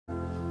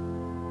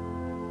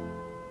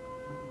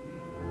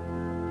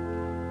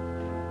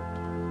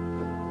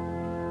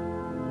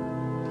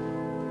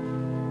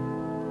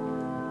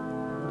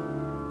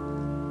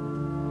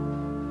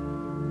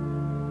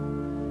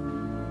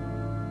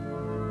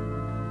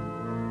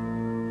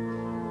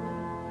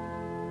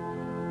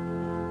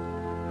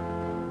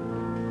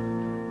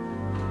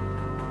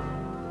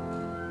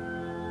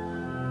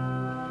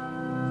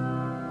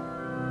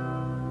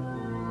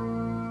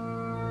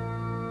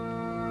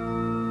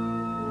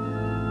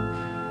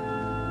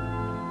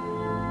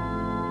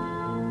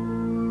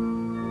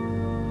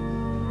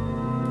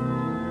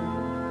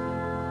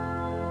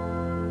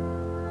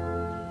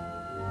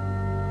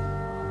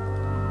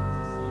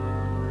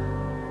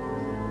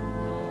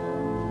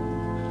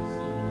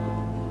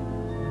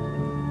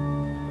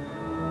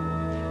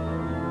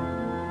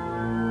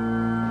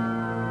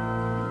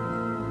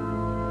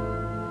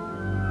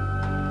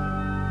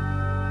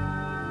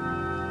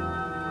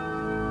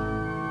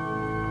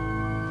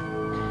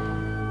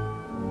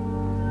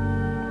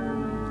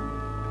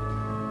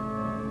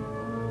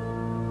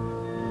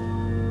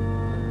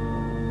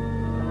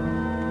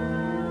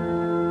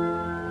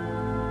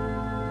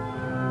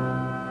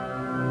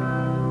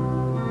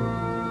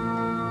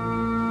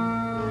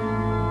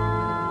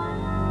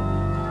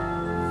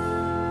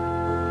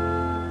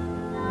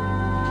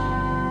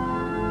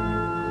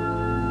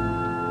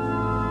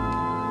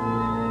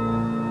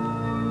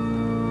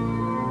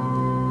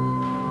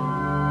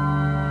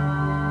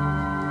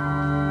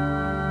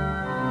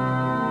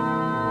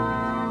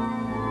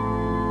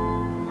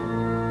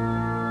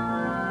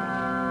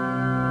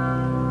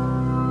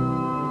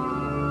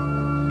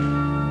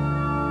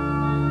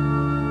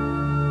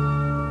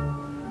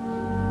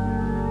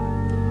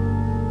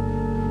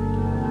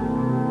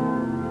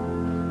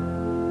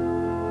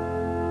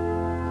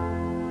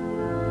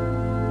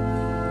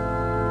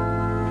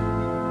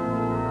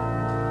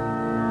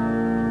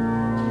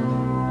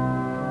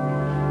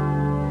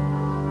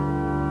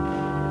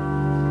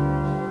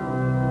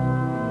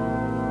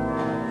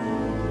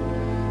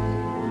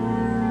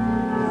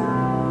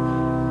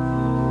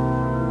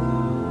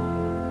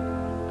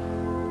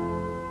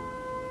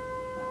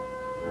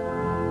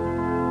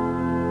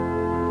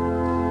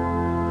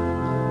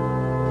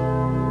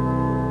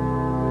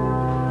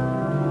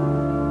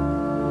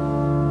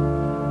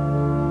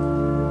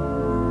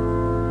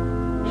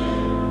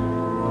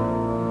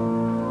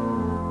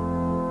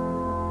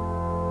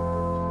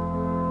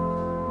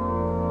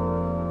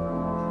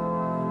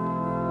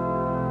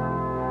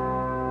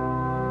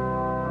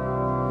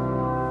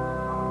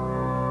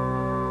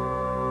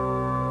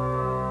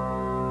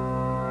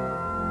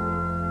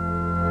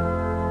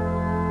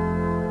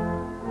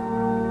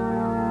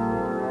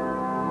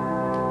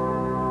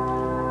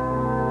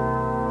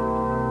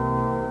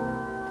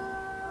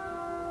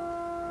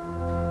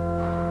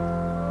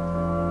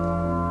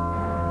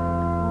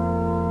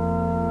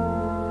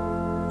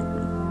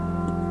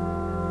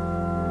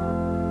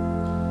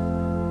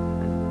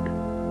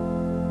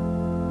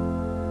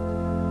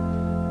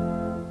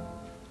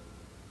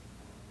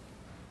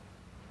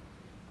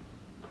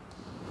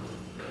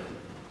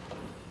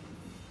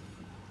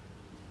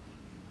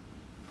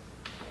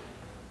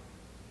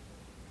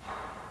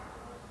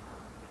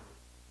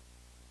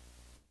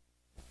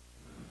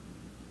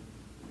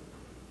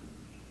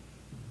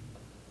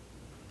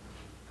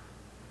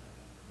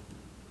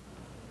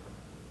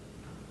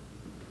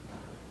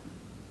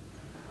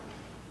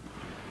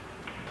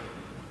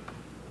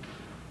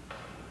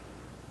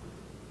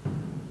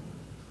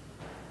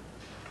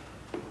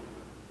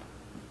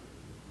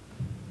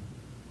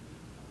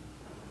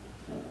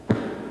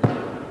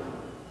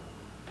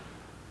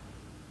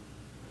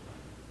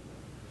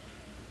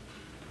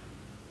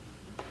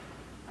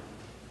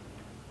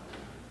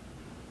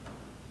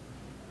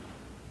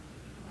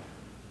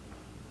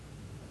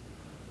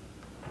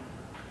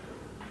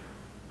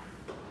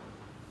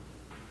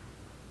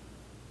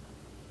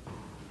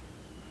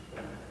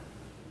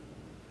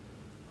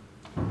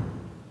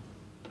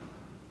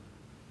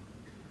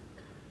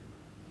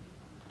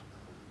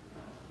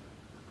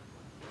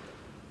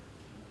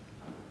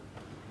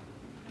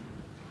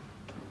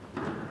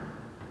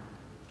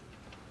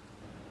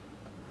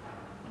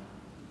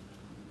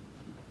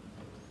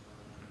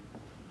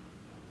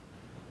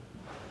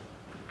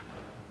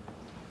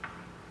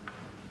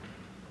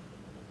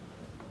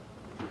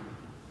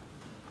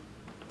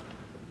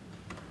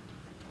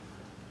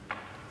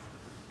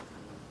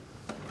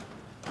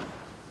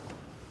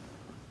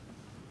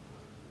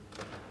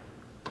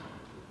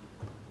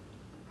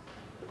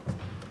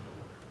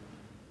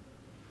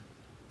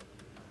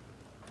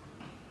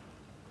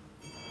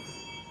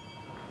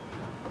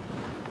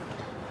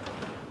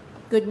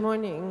Good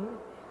morning.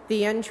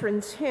 The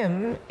entrance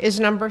hymn is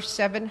number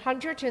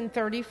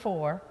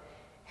 734,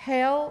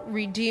 Hail,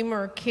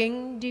 Redeemer,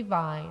 King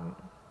Divine.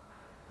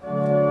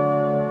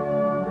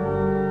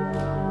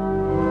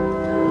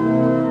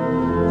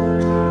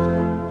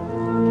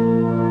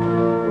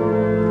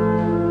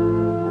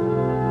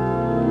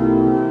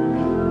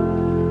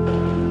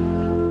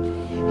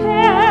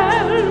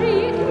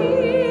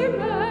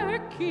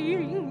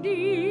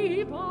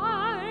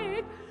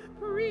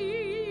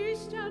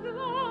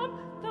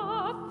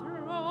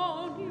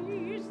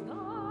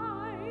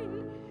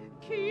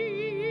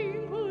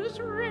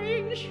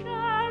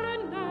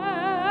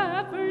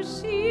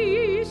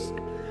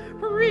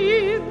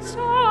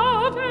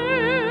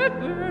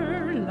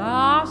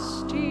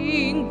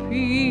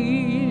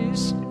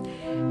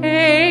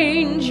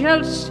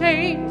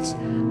 Saints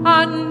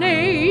and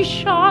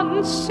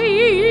nations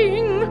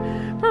sing,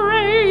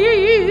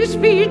 praise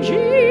be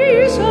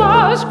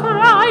Jesus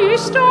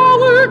Christ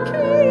our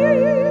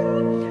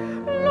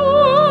King,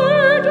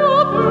 Lord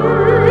of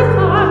earth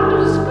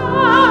and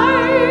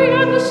sky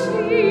and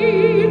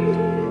sea,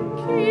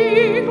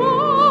 King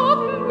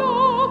of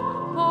love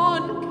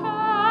on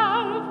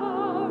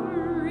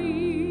Calvary.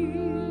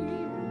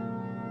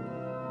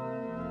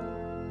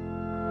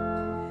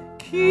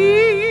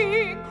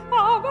 King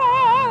of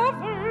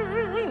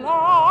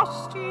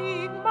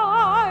everlasting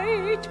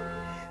might,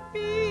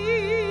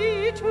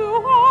 be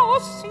to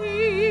us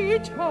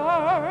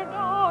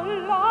eternal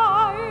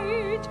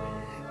light,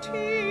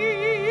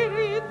 till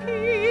in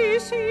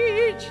peace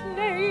each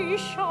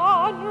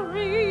nation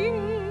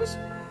rings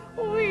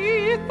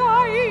with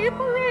thy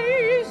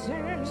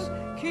praises,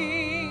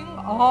 King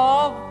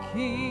of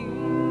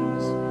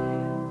kings.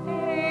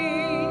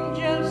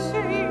 Angels,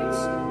 saints,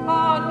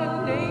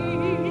 and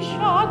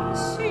nations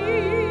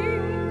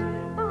sing,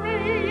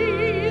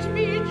 praise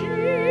be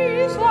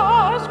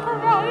Jesus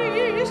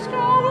Christ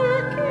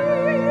our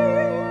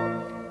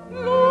King,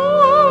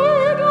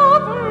 Lord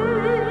of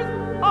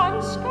earth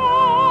and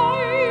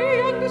sky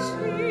and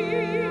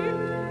sea,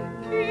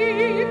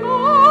 King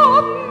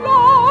of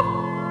love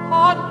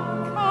on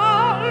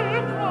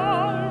Calvary.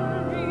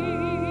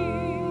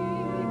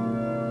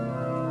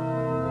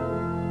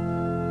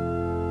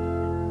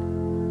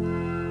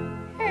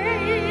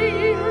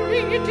 Hail,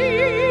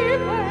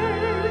 Redeemer,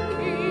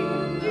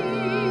 King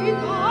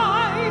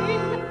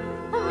divine,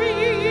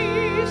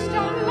 priest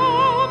and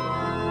Lamb,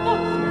 the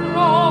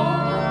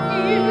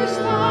throne is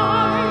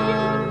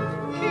thine.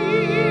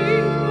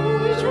 King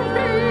whose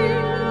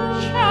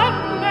reign shall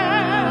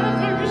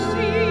never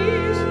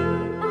cease,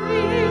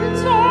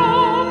 Prince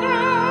of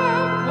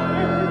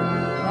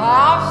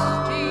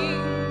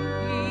everlasting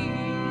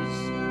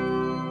peace.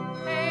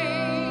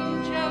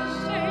 Angels,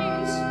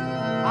 saints,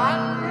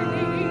 and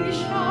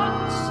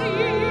nations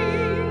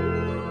sing,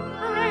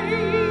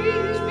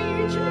 praise be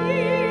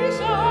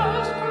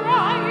Jesus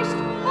Christ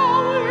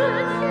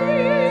our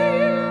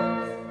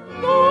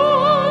King,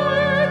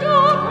 Lord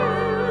of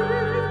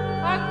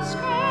earth and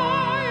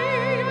sky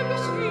and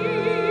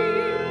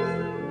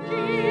sea,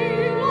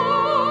 King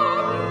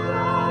of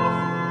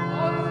love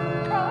on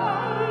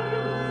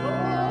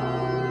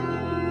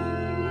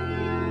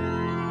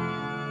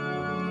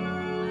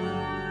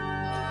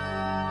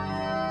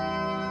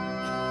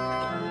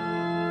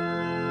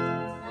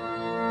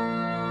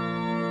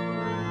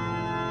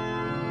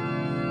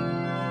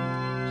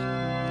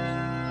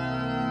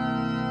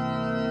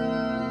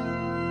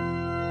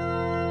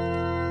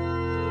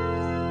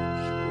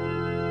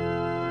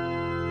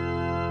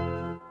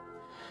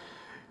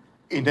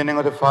In the name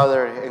of the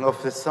Father, and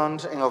of the Son,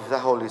 and of the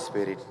Holy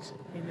Spirit.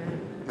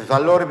 Amen. The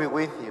Lord be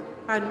with you.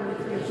 And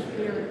with your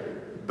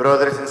spirit.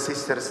 Brothers and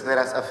sisters, let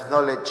us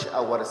acknowledge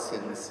our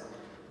sins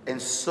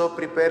and so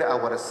prepare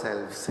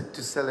ourselves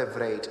to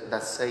celebrate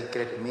the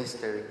sacred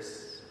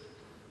mysteries.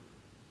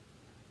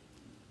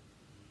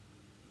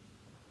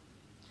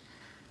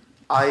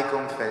 I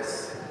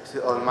confess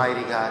to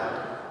Almighty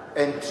God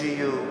and to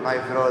you, my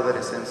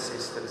brothers and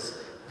sisters,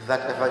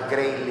 that I have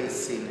greatly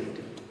sinned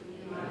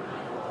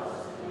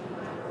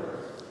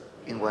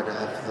in what I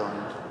have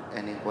done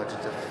and in what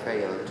I have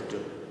failed to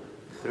do.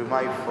 Through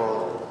my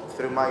fault,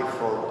 through my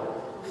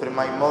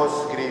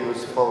most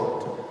grievous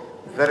fault.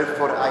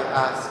 Therefore I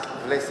ask,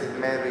 Blessed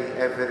Mary,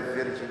 ever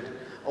Virgin,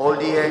 all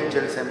the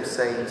angels and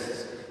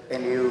saints,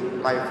 and you,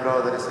 my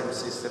brothers and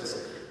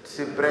sisters,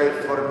 to pray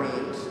for me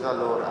to the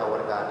Lord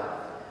our God.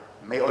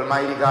 May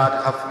Almighty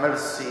God have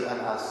mercy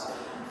on us,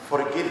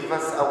 forgive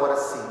us our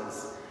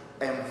sins,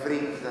 and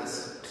bring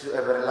us to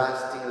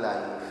everlasting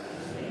life.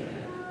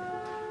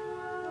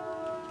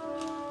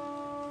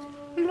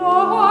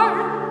 Lord,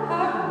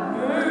 have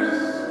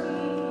mercy.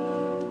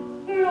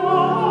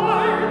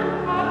 Lord,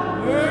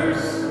 have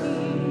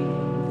mercy.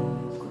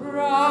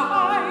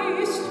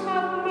 Christ,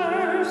 have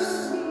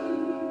mercy.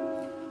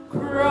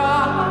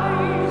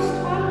 Christ,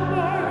 have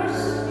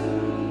mercy.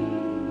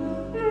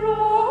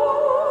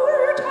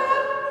 Lord,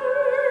 have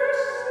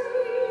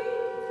mercy.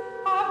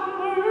 Have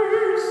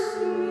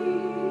mercy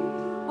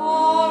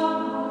on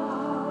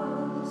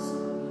us.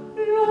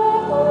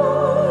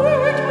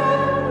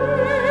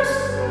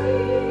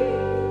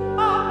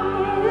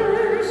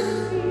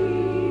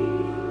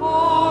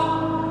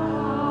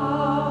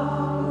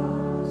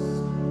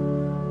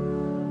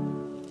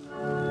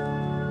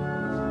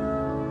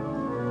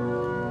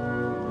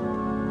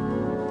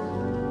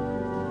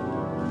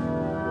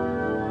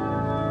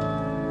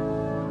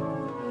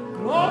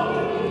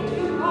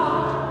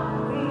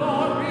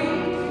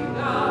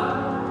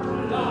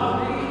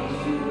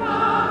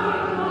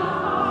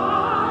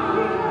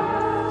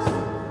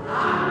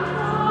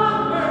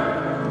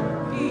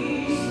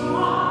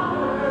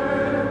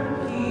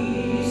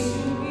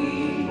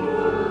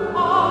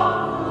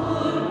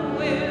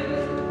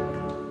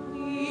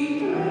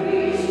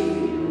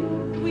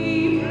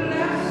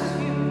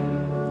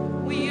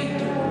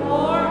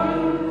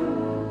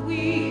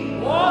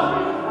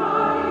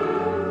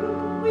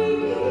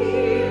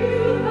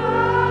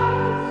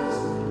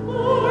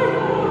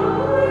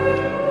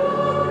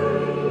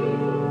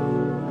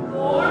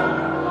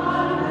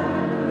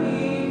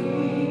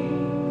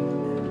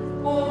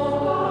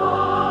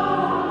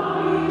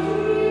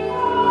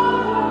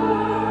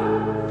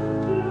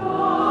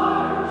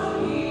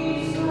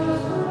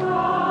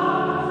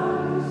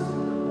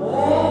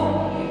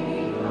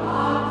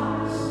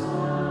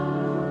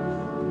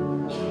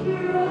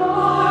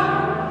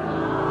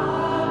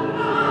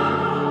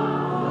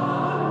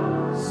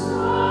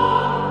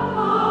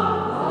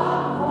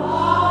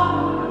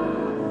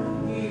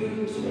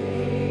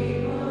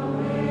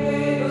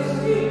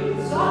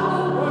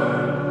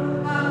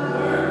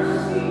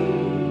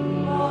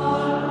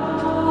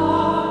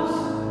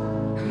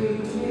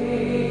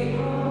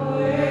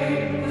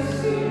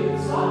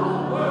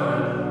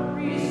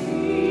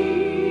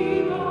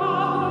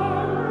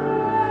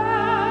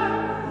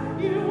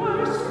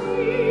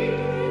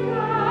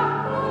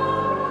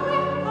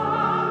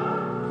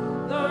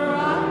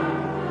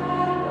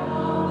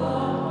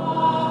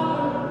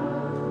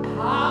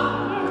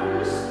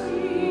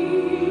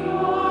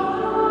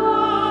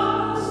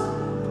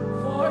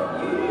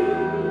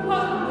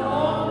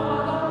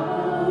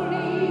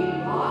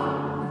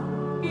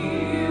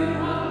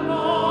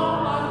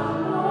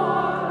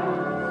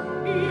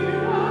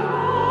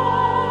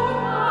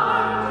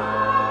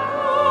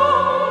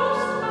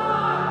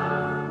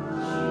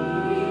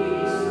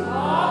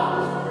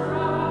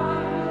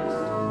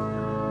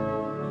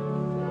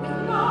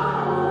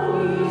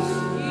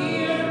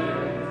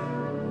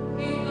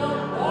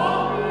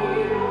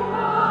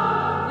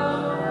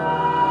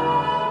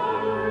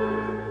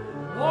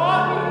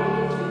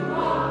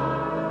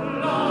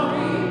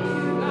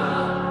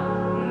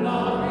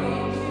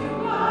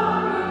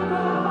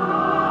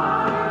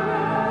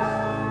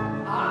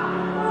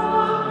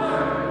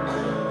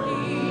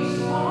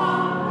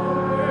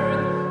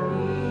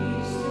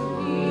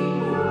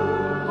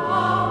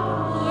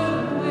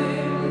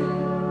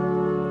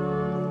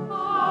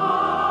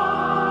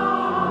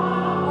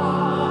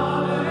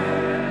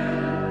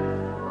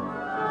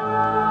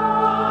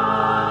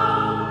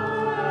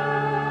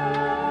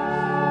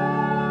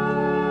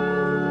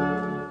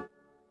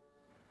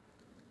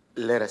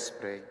 Let us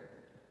pray.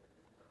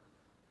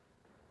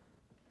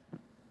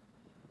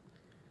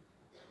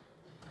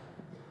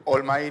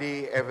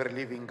 Almighty,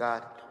 ever-living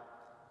God,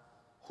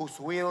 whose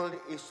will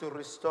is to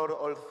restore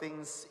all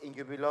things in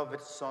your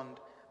beloved Son,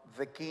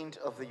 the King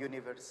of the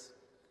universe,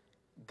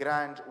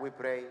 grant, we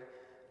pray,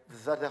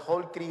 that the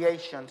whole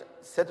creation,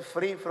 set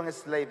free from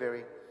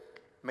slavery,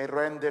 may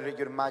render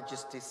your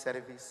majesty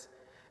service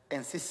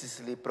and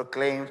ceaselessly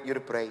proclaim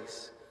your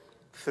praise.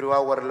 Through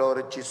our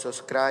Lord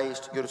Jesus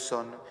Christ, your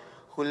Son,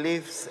 who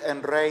lives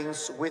and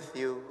reigns with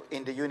you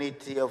in the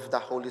unity of the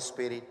Holy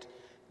Spirit,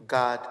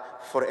 God,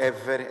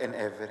 forever and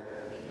ever.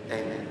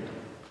 Amen.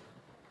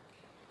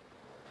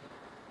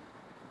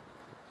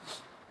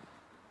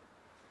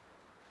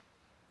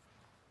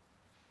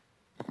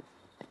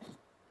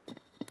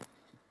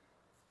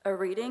 A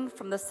reading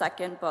from the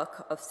second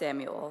book of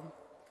Samuel.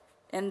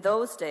 In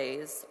those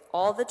days,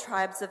 all the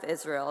tribes of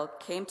Israel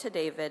came to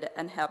David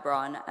and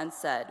Hebron and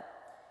said,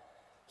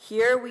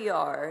 "Here we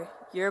are,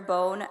 your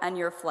bone and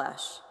your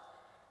flesh.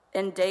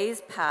 In days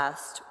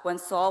past, when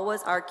Saul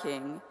was our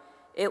king,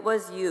 it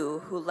was you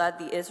who led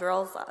the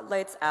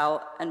Israelites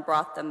out and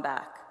brought them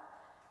back.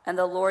 And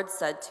the Lord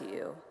said to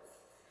you,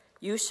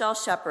 'You shall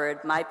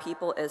shepherd my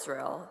people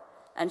Israel,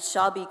 and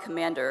shall be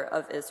commander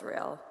of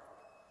Israel.'"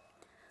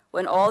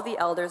 When all the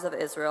elders of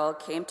Israel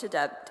came to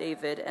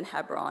David in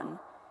Hebron,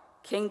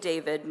 King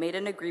David made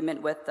an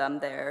agreement with them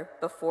there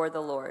before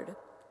the Lord,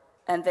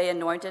 and they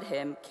anointed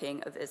him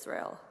king of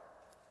Israel.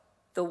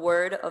 The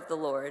word of the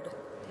Lord.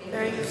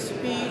 Thanks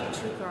be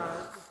to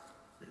God.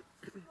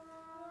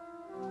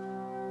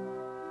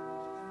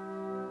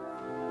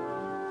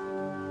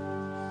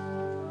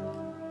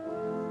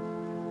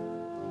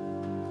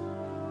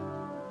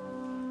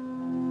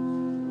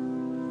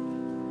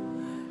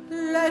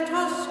 Let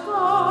us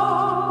go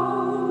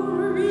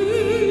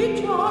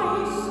rejoicing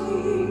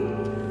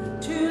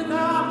to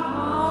the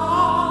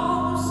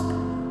house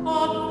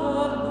of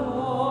the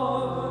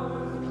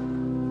Lord.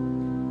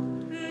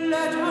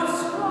 Let us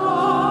go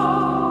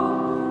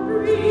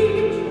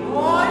rejoicing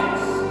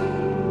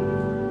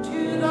to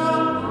the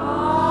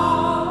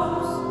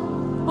house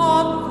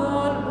of the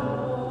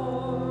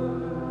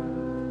Lord.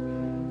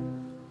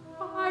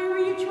 I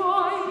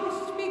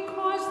rejoiced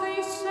because they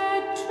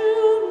said to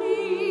me,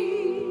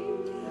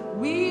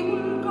 "We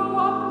will go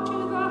up to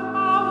the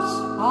house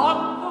of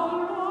the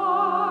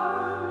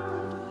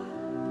Lord."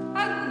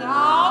 And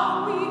now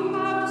we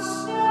have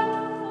set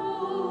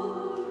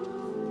foot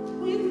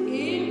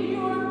within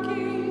your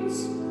gates,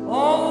 O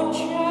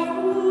Jerusalem.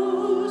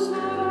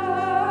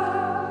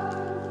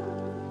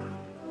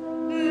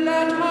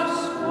 Let us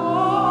go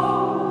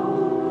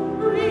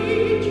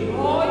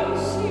rejoicing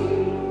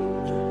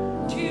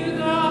to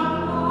the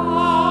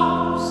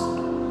house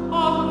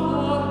of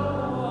the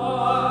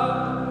Lord.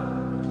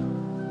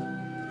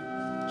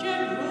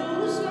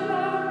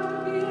 Jerusalem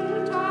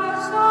built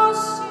as a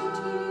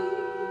city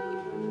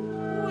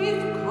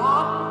with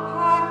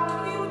compact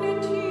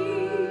unity.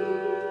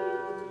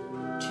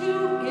 To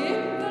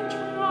it the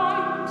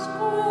tribes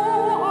go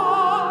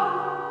on,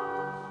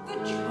 the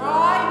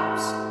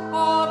tribes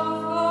of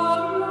the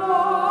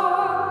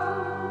Lord.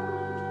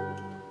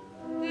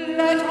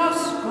 Let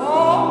us go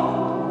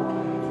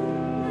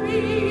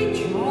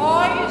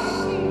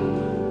rejoicing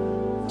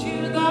to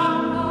the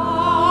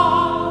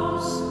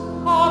house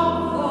of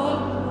the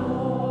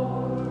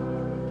Lord.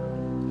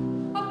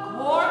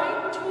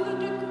 According to the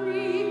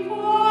decree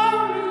for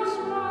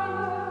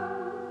Israel,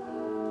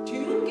 to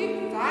give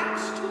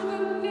thanks to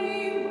the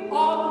name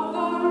of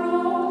the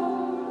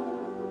Lord.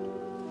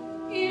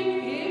 In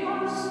it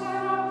are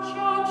set up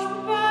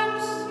judgment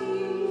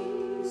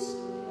seats,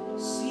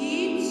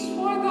 seats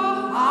for the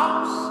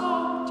house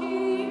of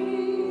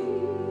David.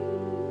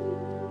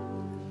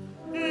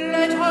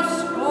 Let us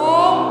go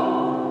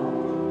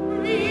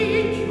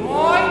rejoicing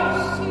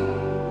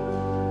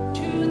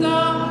to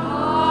the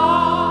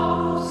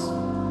house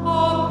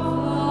of the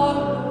Lord.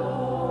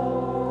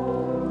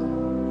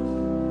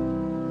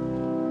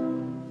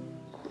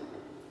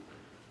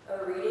 A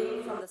reading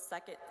from the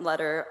second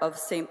letter of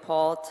St.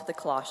 Paul to the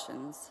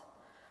Colossians.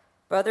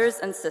 Brothers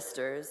and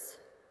sisters,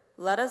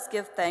 let us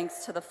give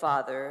thanks to the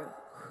Father,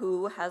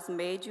 who has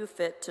made you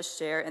fit to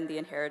share in the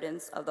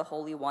inheritance of the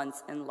holy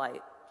ones in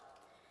light.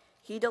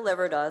 He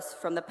delivered us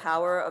from the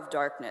power of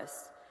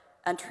darkness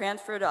and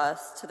transferred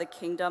us to the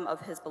kingdom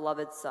of his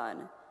beloved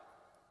Son,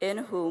 in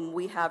whom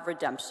we have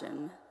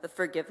redemption, the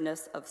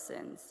forgiveness of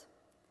sins.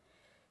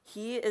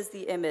 He is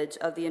the image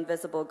of the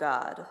invisible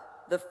God,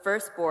 the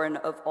firstborn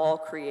of all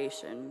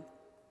creation.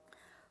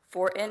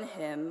 For in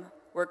him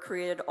were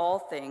created all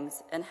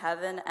things in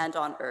heaven and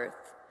on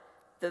earth,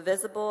 the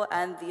visible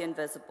and the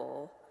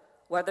invisible,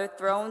 whether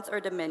thrones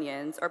or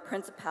dominions or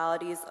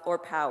principalities or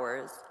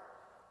powers.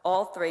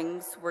 All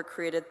things were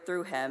created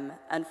through him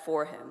and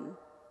for him.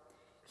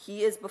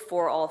 He is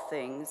before all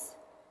things,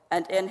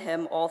 and in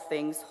him all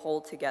things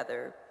hold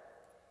together.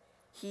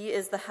 He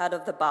is the head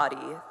of the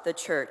body, the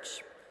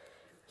church.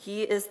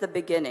 He is the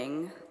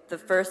beginning, the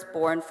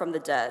firstborn from the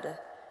dead,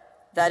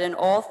 that in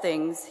all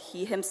things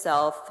he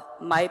himself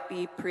might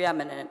be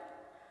preeminent.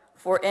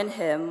 For in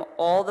him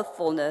all the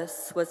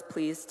fullness was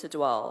pleased to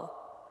dwell,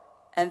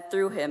 and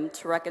through him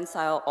to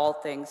reconcile all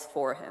things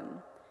for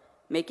him,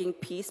 making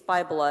peace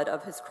by blood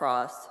of his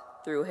cross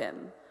through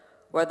him,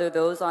 whether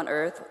those on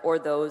earth or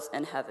those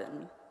in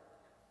heaven.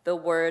 The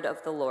word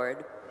of the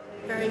Lord.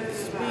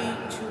 Thanks be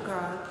to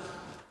God.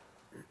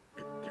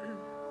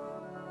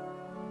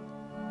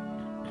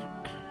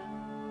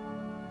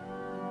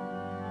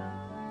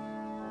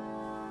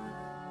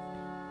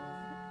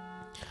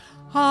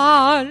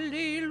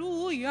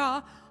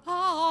 Alleluia,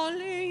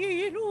 alleluia,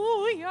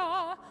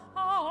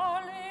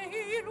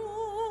 alleluia.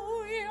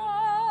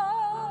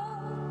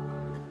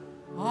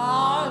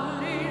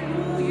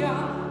 Alleluia,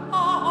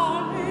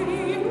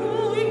 alleluia,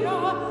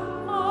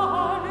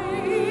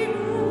 alleluia.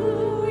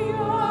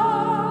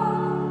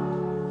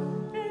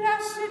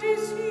 Blessed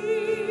is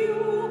he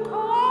who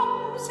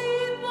comes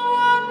in the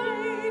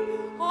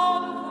name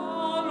of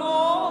the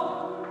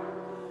Lord.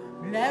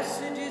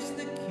 Blessed is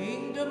the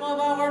kingdom of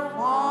our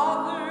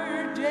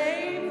father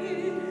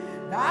David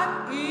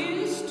that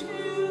is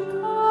to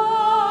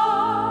come.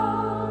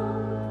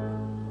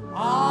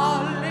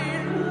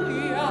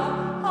 Alleluia,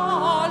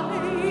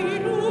 alleluia,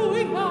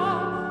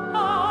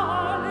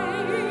 alleluia.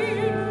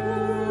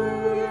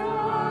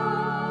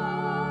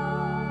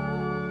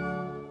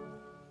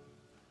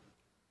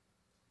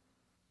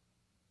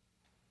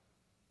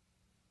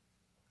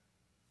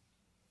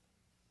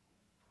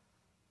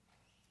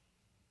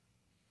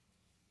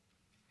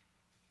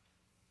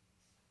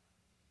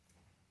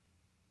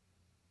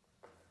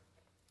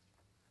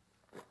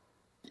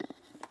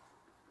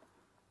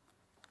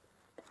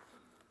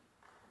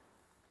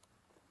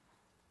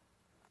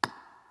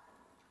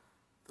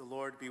 The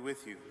Lord be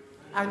with you.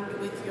 And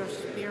with your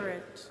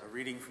spirit. A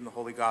reading from the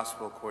Holy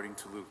Gospel according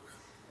to Luke.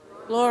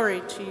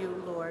 Glory to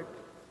you, Lord.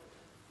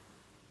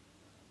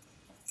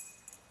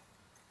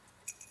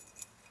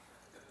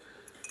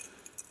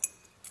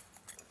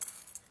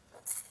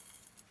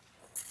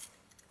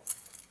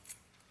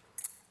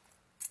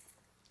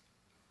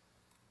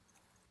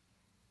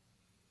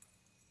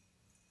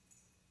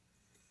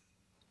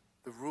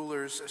 The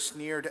rulers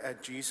sneered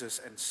at Jesus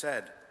and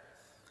said,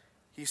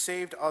 "He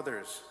saved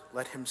others,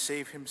 let him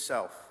save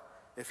himself,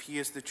 if he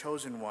is the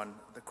chosen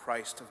one, the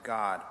Christ of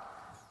God."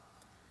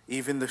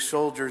 Even the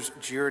soldiers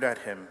jeered at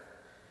him.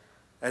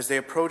 As they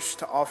approached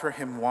to offer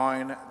him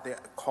wine, they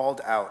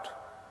called out,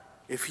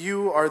 "If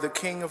you are the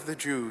king of the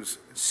Jews,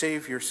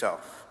 save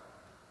yourself."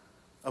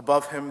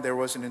 Above him there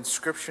was an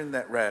inscription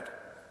that read,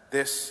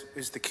 "This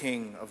is the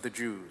King of the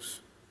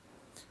Jews."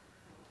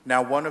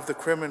 Now one of the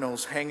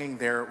criminals hanging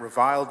there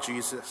reviled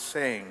Jesus,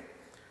 saying,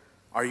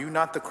 "Are you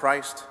not the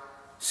Christ?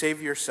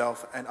 Save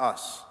yourself and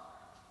us."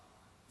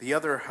 The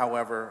other,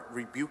 however,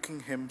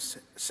 rebuking him,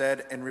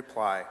 said in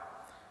reply,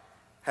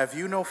 "Have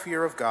you no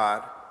fear of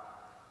God?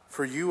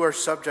 For you are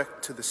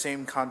subject to the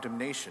same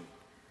condemnation.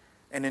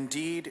 And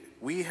indeed,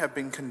 we have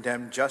been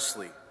condemned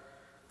justly,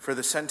 for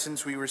the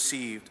sentence we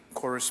received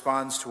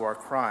corresponds to our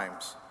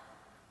crimes.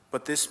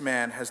 But this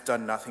man has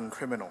done nothing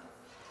criminal."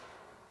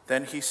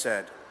 Then he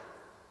said,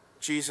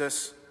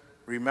 "Jesus,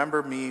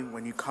 remember me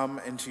when you come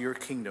into your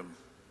kingdom."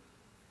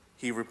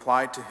 He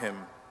replied to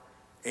him,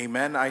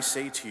 "Amen, I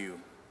say to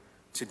you,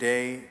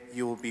 today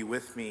you will be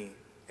with me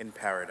in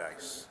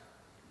paradise."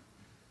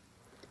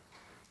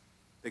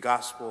 The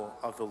Gospel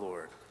of the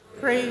Lord.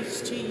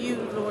 Praise to you,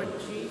 Lord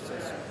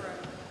Jesus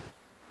Christ.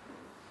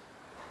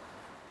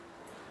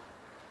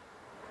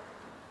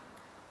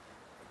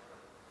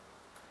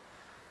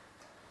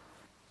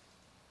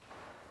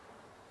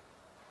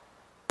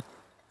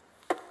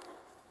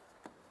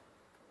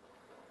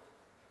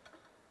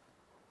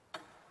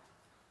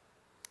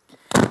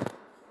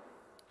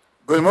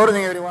 Good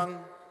morning,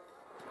 everyone.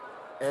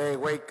 Hey,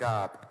 wake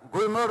up.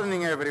 Good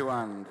morning,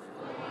 everyone.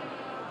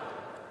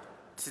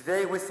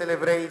 Today we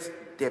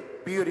celebrate the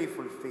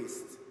beautiful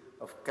feast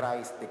of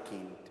Christ the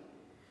King.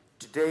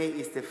 Today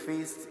is the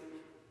feast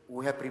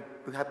we have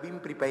been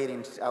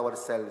preparing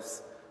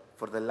ourselves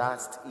for the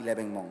last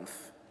 11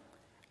 months.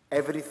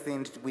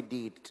 Everything we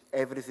did,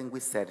 everything we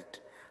said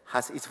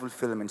has its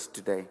fulfillment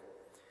today.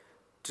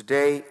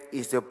 Today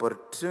is the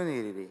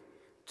opportunity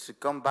to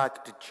come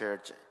back to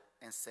church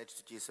and said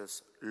to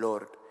Jesus,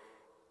 "Lord,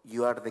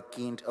 you are the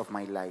King of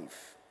my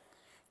life.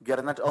 You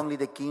are not only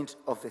the King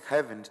of the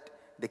heavens,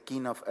 the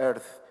King of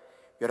earth,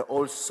 you are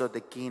also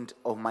the King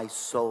of my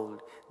soul,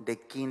 the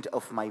King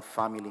of my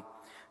family."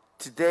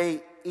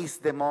 Today is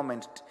the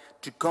moment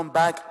to come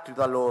back to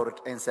the Lord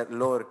and say,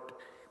 "Lord,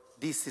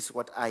 this is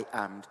what I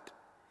am.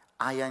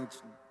 I am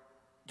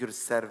your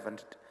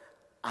servant.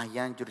 I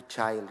am your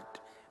child.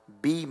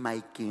 Be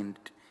my King.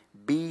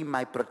 Be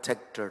my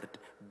protector.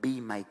 Be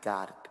my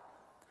God."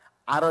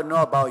 I don't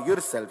know about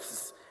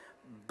yourselves,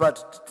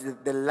 but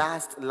the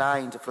last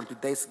line from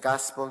today's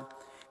gospel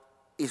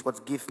is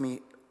what gives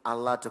me a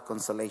lot of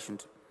consolation.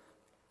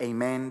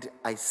 Amen,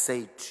 I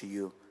say to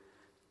you,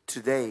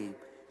 today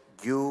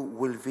you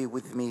will be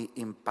with me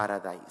in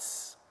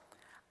paradise.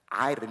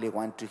 I really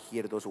want to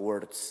hear those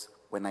words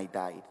when I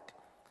died,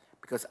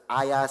 because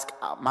I asked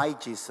my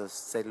Jesus,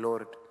 say,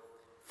 "Lord,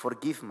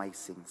 Forgive my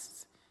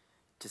sins.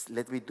 Just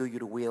let me do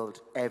your will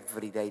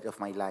every day of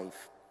my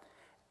life.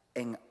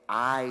 And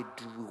I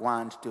do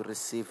want to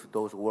receive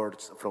those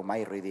words from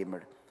my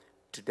Redeemer.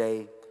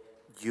 Today,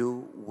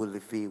 you will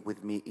be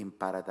with me in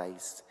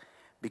paradise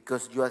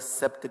because you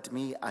accepted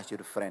me as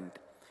your friend.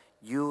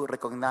 You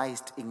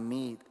recognized in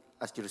me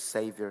as your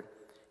Savior.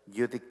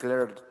 You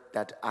declared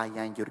that I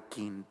am your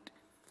King.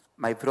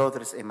 My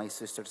brothers and my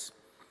sisters,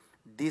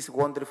 this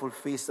wonderful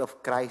feast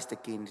of Christ the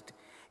King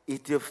is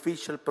the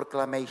official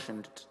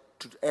proclamation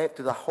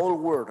to the whole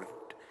world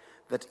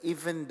that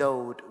even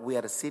though we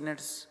are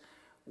sinners,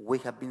 we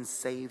have been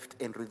saved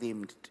and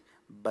redeemed,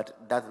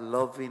 but that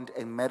loving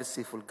and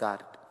merciful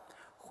God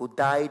who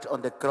died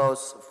on the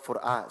cross for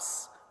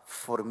us,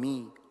 for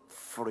me,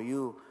 for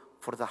you,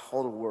 for the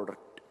whole world.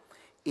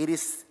 It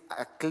is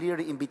a clear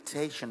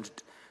invitation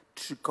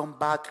to come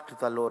back to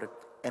the Lord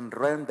and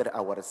render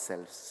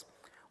ourselves.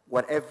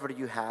 Whatever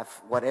you have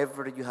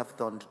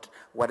done,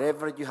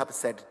 whatever you have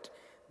said,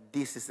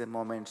 this is the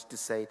moment to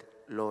say,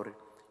 Lord,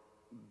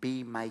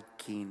 be my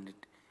King,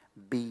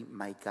 be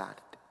my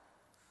God.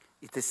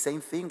 It's the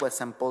same thing what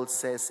St. Paul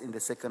says in the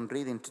second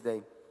reading today.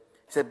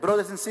 He said,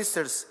 brothers and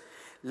sisters,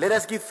 let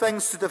us give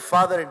thanks to the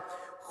Father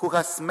who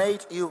has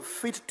made you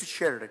fit to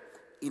share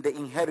in the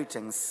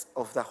inheritance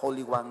of the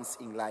holy ones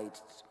in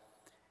light.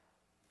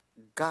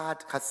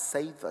 God has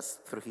saved us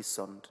through his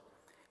Son,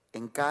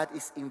 and God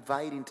is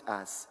inviting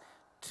us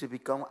to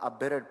become a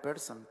better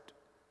person.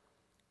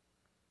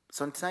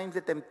 Sometimes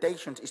the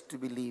temptation is to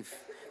believe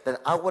that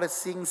our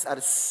sins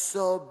are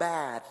so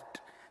bad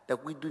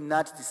that we do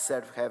not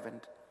deserve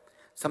heaven.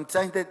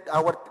 Sometimes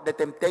the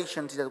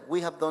temptation is that we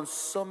have done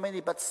so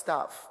many bad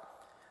stuff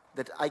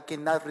that I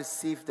cannot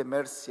receive the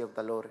mercy of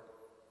the Lord.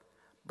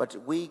 But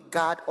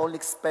God only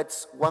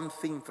expects one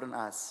thing from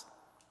us,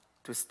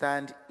 to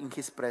stand in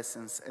his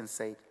presence and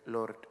say,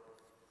 Lord,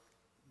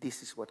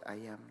 this is what I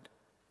am.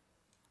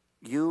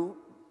 You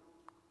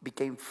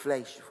became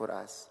flesh for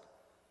us.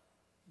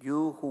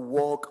 You who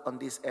walk on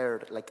this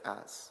earth like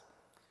us.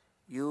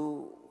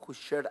 You who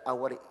shared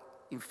our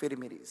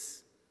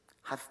infirmities.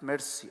 Have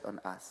mercy on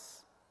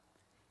us.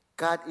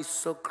 God is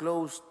so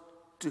close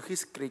to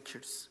his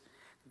creatures.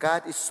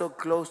 God is so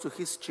close to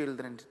his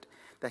children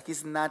that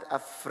he's not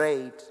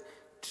afraid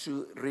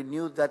to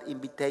renew that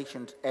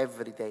invitation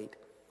every day.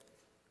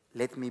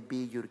 Let me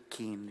be your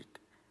King.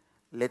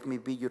 Let me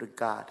be your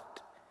God.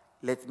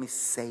 Let me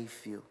save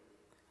you.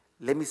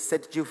 Let me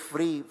set you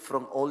free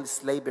from all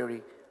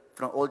slavery,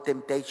 from all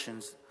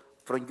temptations,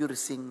 from your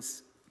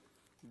sins.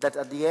 That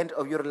at the end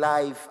of your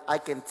life, I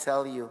can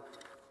tell you,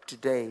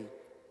 today,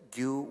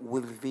 you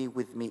will be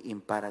with me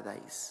in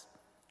paradise.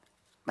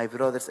 My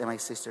brothers and my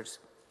sisters,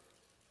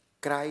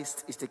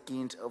 Christ is the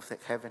King of the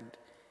heaven.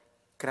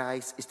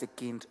 Christ is the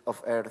King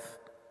of earth.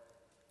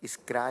 Is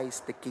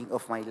Christ the King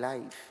of my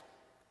life?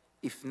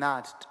 If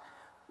not,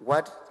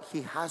 what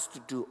he has to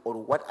do or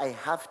what I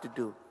have to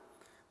do,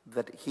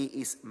 that he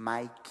is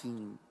my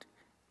King,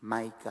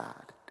 my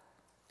God.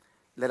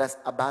 Let us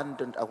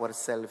abandon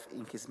ourselves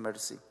in his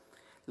mercy.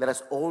 Let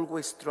us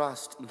always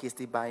trust in his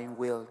divine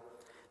will.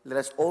 Let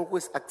us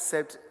always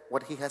accept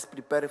what he has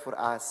prepared for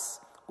us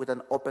with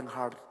an open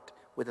heart,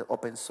 with an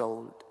open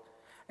soul.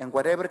 And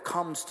whatever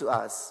comes to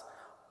us,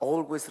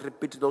 always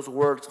repeat those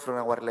words from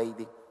Our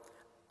Lady.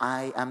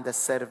 I am the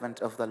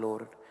servant of the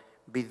Lord.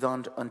 Be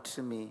done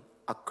unto me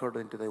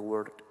according to the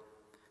word.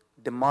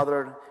 The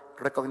mother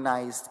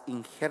recognized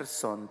in her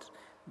Son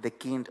the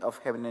King of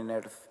heaven and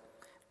earth.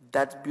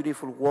 That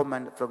beautiful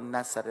woman from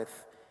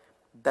Nazareth,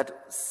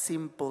 that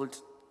simple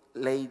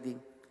lady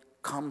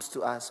comes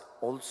to us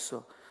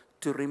also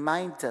to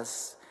remind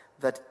us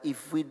that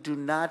if we do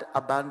not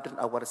abandon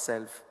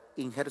ourselves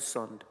in her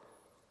Son,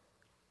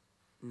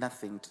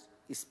 nothing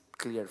is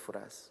clear for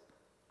us.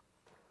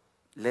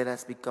 Let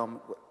us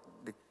become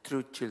the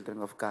true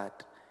children of God.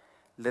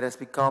 Let us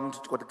become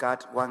what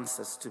God wants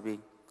us to be,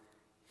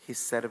 his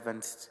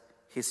servants,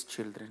 his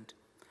children.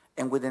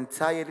 And with the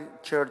entire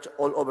church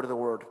all over the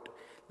world,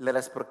 let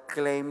us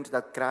proclaim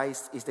that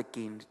Christ is the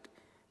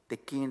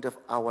King of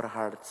our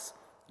hearts,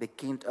 the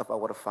King of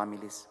our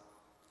families.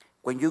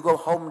 When you go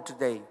home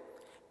today,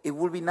 it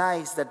would be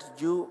nice that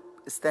you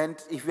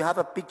stand, if you have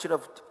a picture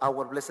of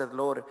our blessed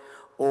Lord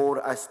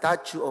or a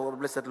statue of our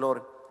blessed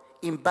Lord,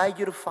 invite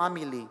your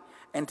family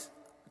and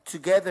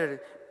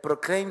together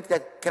proclaim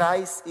that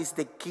Christ is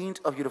the King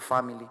of your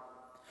family.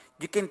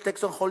 You can take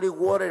some holy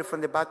water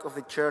from the back of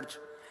the church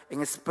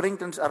and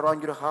sprinkle it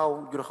around your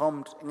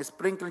home, and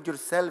sprinkle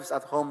yourselves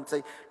at home.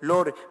 Say,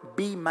 Lord,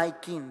 be my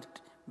King,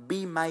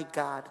 be my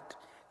God.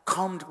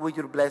 Come with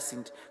your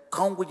blessings,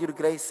 come with your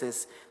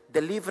graces,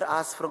 deliver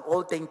us from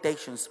all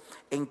temptations,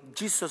 and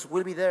Jesus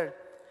will be there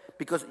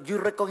because you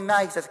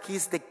recognize that he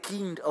is the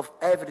King of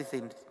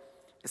everything,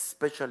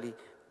 especially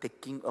the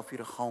King of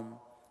your home,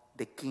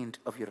 the King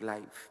of your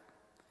life.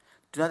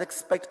 Do not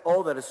expect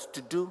others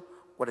to do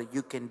what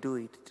you can do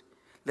it.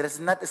 Let us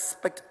not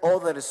expect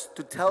others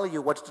to tell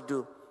you what to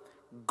do.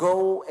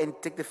 Go and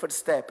take the first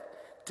step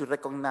to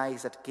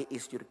recognize that he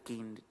is your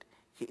King,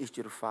 he is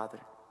your Father.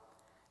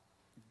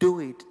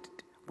 Do it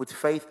with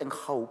faith and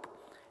hope,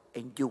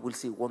 and you will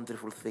see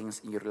wonderful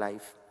things in your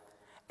life.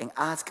 And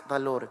ask the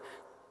Lord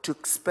to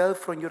expel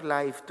from your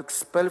life, to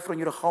expel from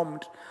your home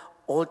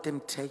all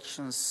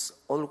temptations,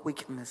 all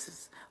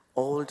weaknesses,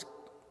 all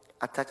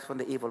attacks from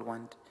the evil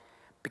one.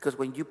 Because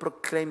when you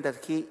proclaim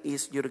that He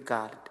is your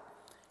God,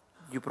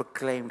 you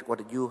proclaimed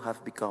what you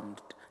have become,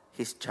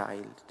 His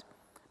child.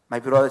 My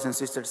brothers and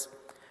sisters,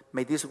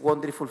 may this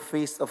wonderful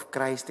feast of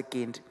Christ the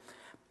King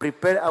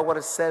prepare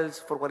ourselves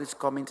for what is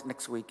coming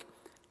next week,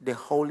 the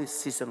holy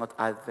season of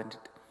Advent.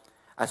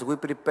 As we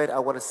prepare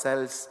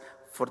ourselves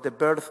for the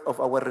birth of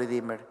our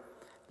Redeemer,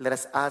 let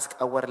us ask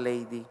Our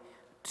Lady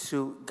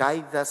to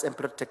guide us and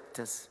protect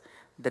us,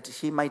 that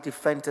He might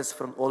defend us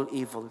from all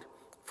evil,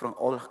 from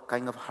all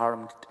kind of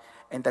harm,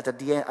 and that at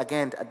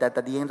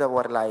the end of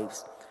our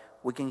lives,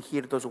 we can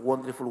hear those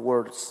wonderful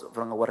words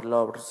from our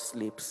Lord's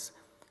lips.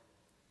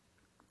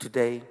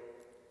 Today,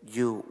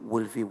 you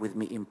will be with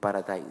me in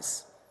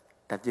paradise,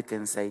 that you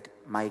can say,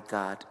 my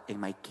God and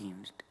my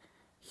King,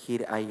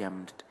 here I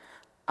am,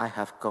 I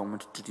have come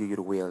to do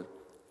your will.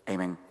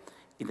 Amen.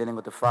 In the name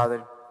of the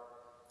Father,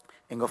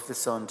 and of the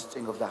Son,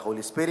 and of the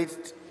Holy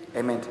Spirit.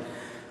 Amen.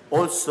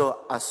 Also,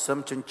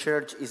 Assumption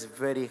Church is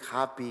very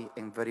happy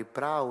and very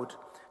proud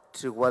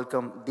to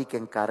welcome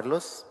Deacon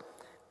Carlos.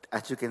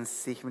 As you can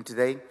see him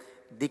today,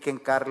 Deacon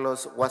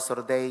Carlos was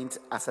ordained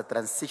as a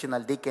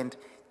transitional deacon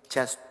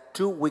just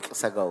 2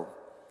 weeks ago.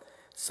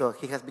 So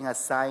he has been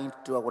assigned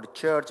to our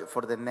church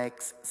for the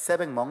next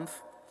 7 months.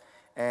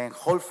 And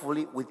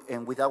hopefully,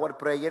 with our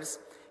prayers,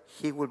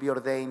 he will be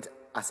ordained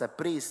as a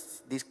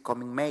priest this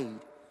coming May.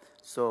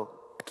 So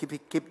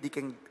keep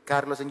Deacon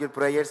Carlos in your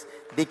prayers.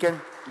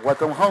 Deacon,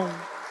 welcome home.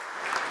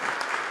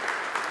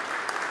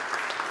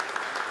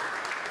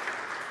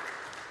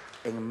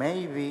 And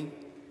maybe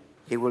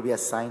he will be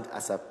assigned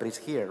as a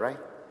priest here, right?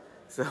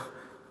 So,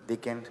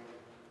 Deacon,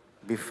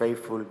 be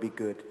faithful, be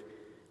good.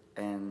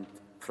 And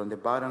from the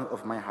bottom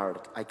of my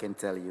heart, I can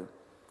tell you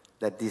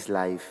that this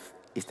life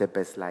is the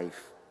best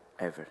life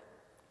ever.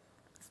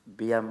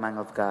 Be a man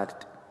of God,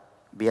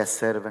 be a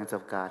servant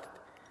of God,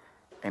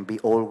 and be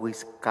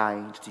always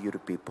kind to your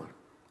people.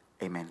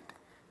 Amen.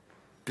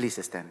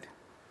 Please stand.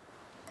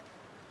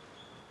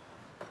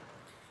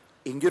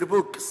 In your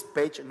books,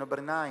 page number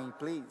 9,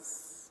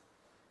 please.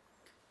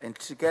 And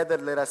together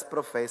let us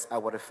profess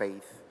our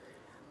faith.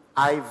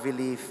 I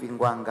believe in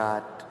one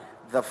God,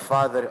 the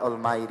Father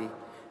Almighty,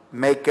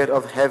 maker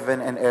of heaven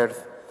and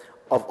earth,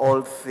 of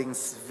all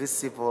things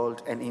visible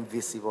and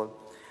invisible.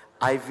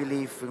 I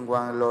believe in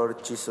one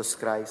Lord Jesus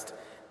Christ,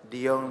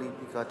 the only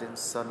begotten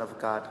Son of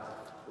God,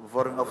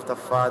 born of the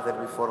Father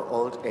before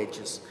all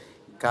ages,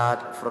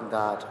 God from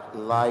God,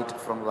 light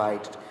from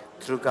light,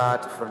 true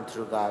God from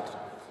true God,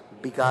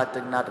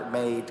 begotten, not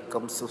made,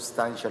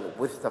 consubstantial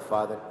with the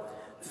Father.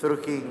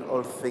 Through Him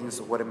all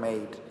things were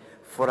made.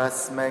 For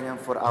us men and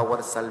for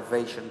our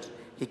salvation,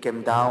 He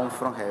came down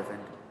from heaven.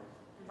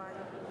 By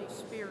the Holy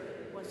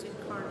Spirit was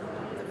incarnate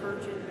of the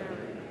Virgin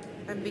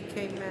Mary and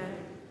became man.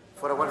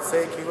 For our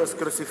sake He was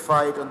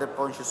crucified on the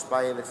Pontius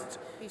Pilate.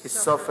 He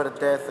suffered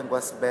death and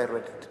was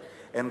buried,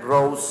 and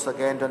rose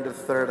again on the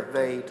third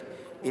day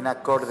in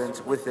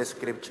accordance with the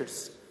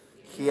Scriptures.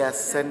 He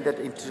ascended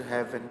into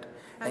heaven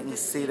and is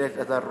seated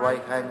at the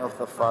right hand of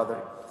the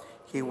Father.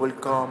 He will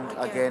come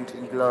again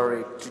in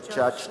glory to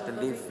judge the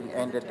living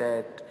and the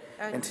dead,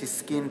 and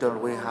His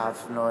kingdom will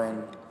have no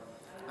end.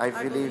 I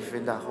believe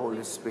in the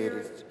Holy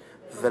Spirit,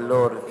 the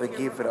Lord, the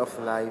giver of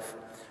life,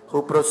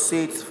 who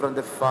proceeds from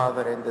the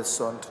Father and the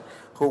Son,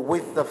 who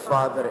with the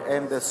Father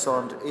and the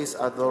Son is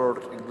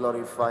adored and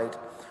glorified,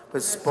 who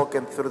has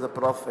spoken through the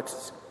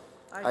prophets.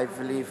 I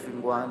believe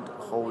in one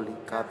holy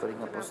Catholic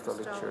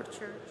Apostolic Church.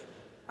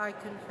 I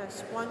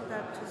confess one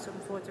baptism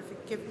for the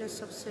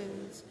forgiveness of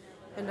sins,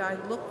 and I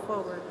look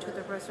forward to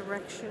the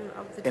resurrection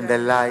of the dead and the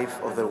life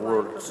of the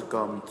world to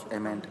come.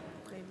 Amen.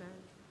 Amen.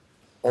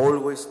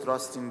 Always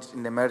trusting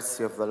in the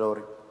mercy of the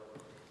Lord,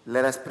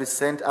 let us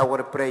present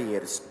our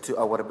prayers to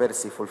our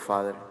merciful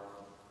Father.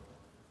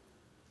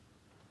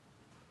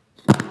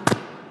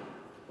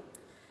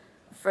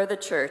 For the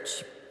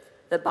Church,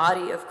 the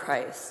body of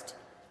Christ,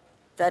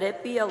 that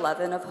it be a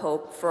leaven of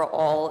hope for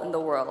all in the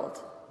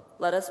world,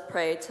 let us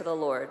pray to the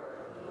Lord.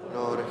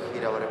 Lord,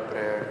 hear our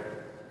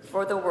prayer.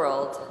 For the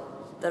world,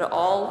 that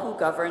all who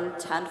govern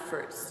tend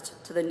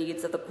first to the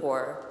needs of the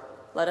poor,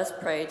 let us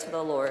pray to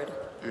the Lord.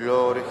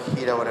 Lord,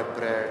 hear our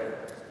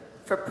prayer.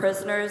 For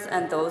prisoners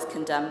and those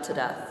condemned to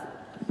death,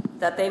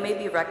 that they may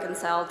be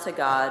reconciled to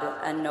God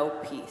and know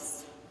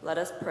peace, let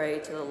us pray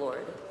to the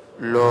Lord.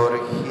 Lord,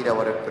 hear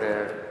our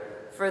prayer.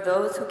 For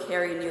those who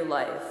carry new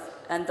life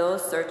and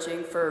those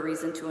searching for a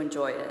reason to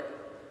enjoy it,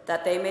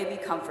 that they may be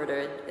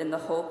comforted in the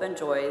hope and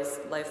joys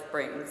life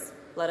brings,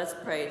 let us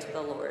pray to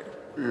the Lord.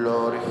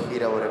 Lord,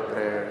 hear our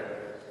prayer.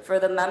 For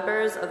the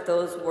members of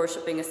those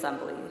worshiping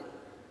assembly,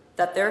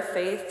 that their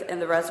faith in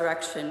the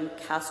resurrection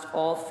cast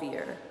all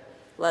fear,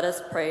 let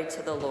us pray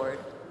to the Lord.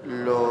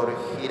 Lord,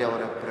 hear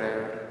our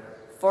prayer.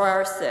 For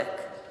our sick,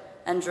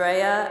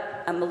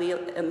 Andrea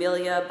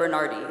Emilia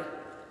Bernardi,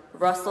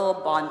 Russell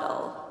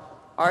Bondell,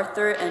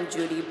 Arthur and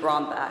Judy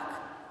Bromback,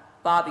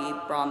 Bobby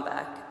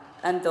Bromback,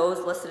 and those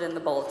listed in the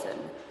bulletin,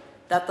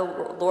 that the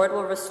Lord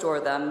will restore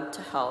them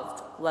to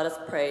health. Let us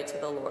pray to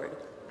the Lord.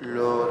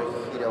 Lord,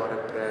 hear our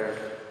prayer.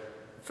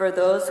 For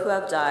those who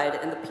have died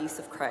in the peace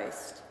of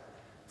Christ,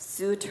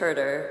 Sue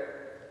Turter,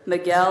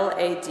 Miguel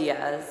A.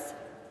 Diaz,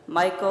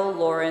 Michael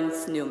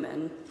Lawrence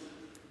Newman,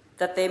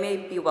 that they may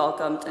be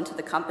welcomed into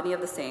the company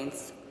of the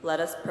saints, let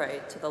us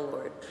pray to the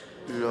Lord.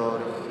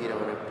 Lord, hear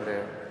our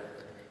prayer.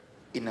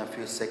 In a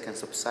few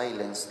seconds of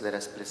silence, let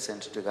us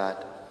present to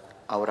God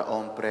our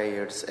own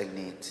prayers and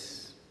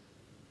needs.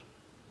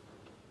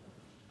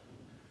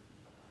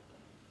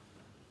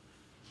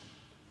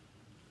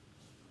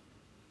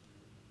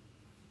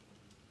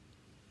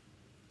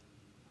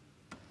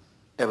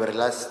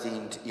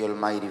 Everlasting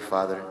Almighty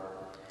Father,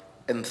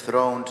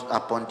 enthroned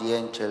upon the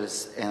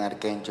angels and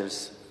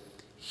archangels,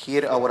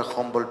 hear our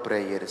humble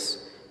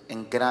prayers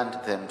and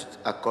grant them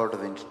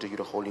according to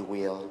your holy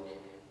will.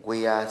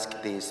 We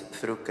ask this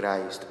through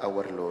Christ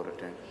our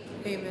Lord.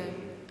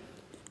 Amen.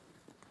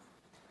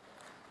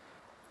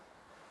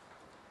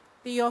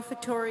 The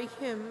offertory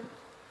hymn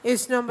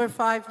is number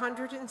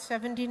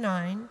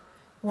 579,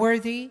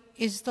 Worthy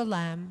is the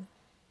Lamb.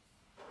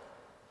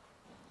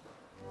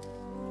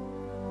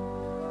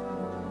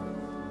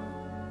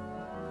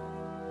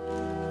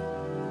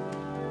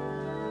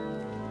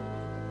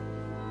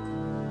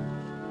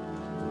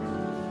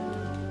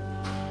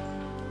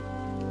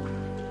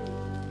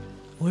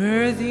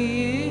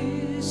 Worthy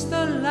is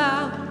the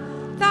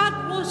Lamb that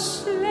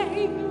was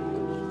slain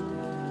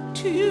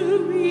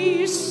to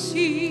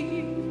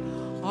receive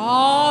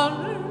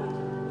honor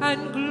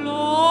and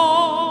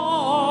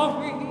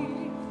glory.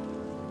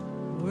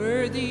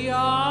 Worthy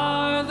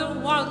are the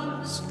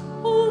ones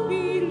who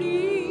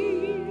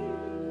believe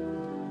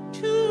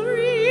to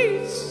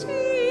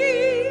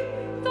receive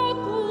the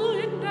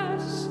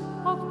goodness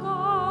of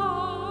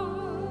God.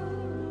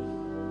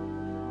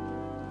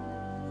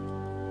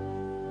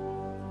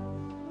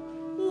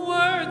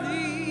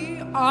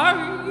 Worthy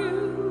are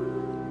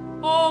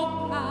you,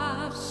 O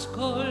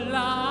Paschal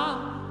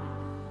Lamb.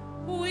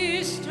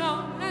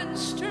 Wisdom and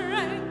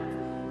strength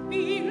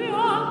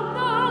belong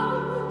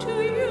now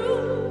to you.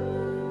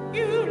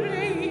 You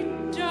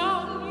laid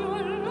down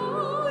your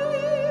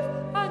life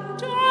and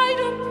died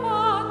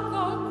upon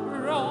the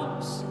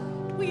cross.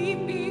 We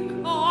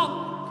become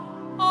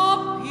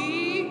a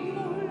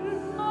people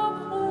of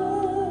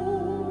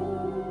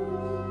hope.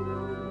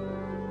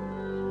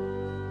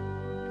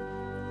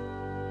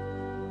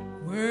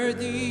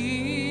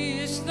 Worthy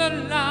is the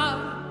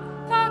Lamb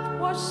that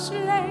was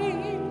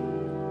slain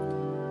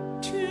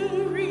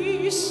to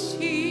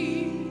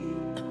receive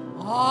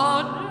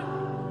honor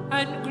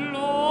and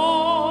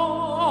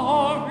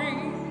glory.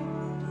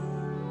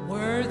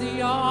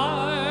 Worthy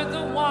are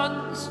the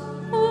ones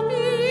who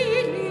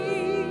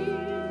believe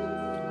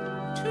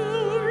to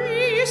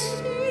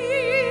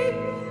receive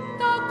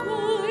the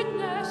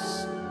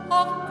goodness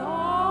of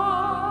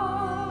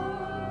God.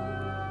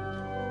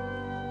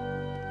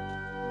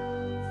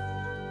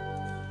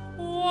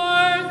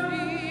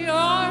 Worthy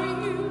are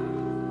you,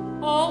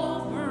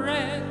 O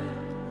bread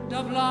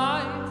of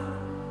life,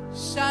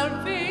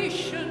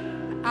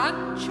 salvation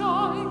and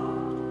joy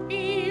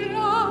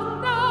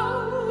belong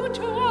now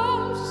to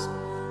us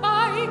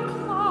by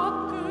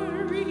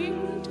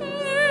conquering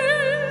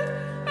death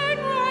and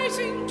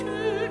rising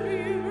to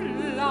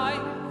new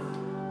life.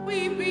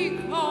 We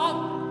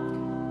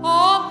become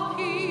a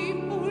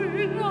people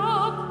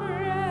of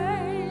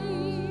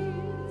praise.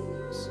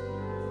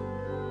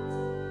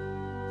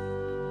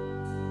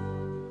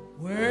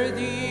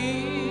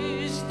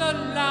 Worthy is the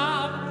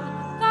Lamb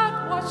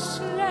that was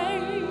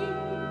slain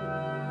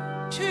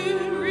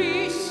to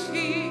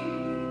receive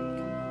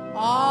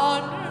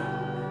honor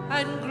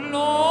and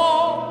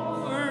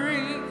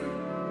glory.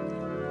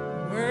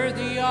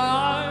 Worthy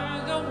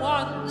are the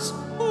ones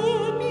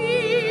who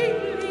believe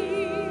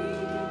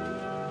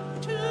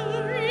to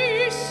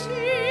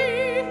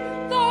receive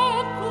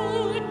the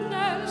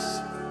goodness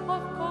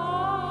of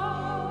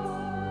God.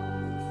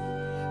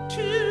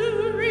 To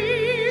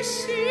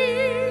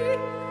receive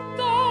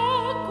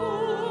the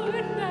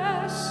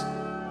goodness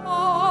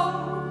of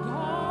God.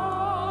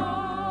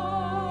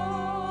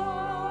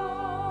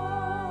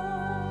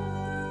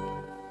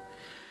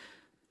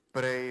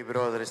 Pray,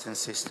 brothers and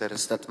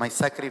sisters, that my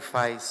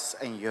sacrifice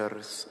and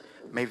yours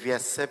may be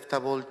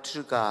acceptable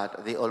to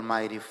God, the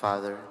Almighty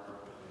Father.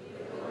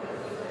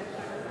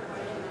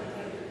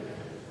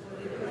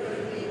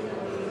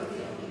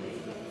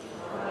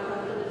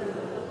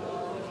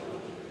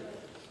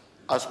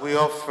 As we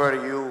offer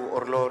you, O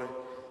Lord,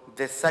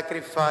 the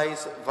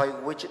sacrifice by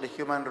which the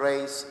human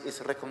race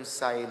is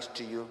reconciled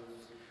to you,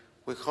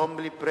 we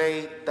humbly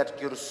pray that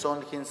your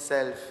Son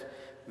himself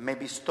may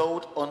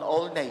bestow on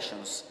all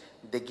nations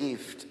the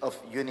gift of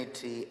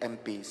unity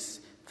and peace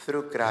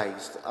through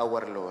Christ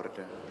our Lord.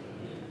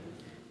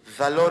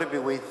 The Lord be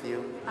with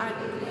you. And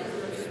with your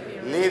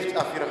spirit. Lift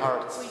up your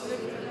hearts. We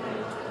lift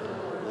them up to the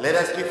Lord. Let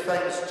us give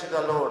thanks to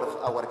the Lord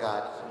our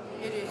God.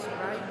 It is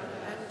right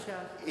and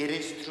just. It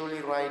is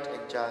truly right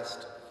and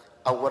just,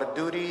 our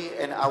duty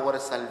and our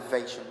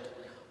salvation,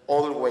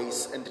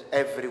 always and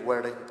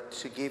everywhere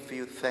to give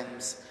you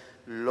thanks,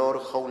 Lord,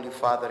 Holy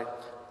Father,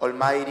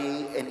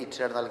 Almighty and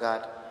eternal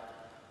God.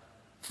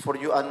 For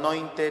you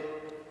anointed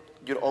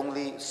your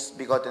only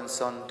begotten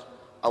Son,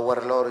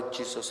 our Lord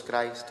Jesus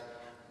Christ,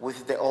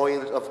 with the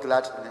oil of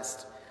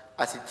gladness,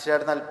 as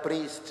eternal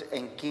priest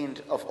and king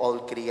of all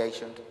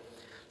creation,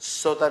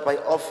 so that by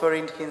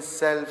offering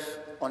himself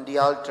on the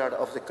altar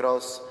of the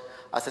cross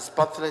as a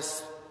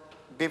spotless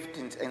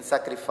victim and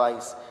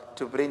sacrifice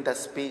to bring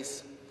us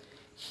peace,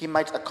 he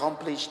might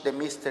accomplish the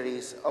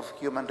mysteries of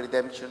human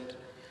redemption,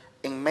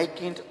 in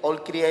making all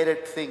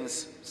created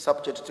things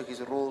subject to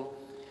his rule.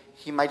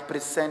 He might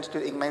present to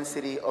the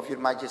immensity of your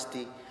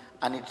majesty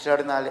an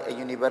eternal and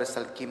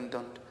universal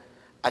kingdom,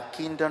 a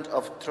kingdom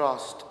of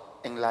trust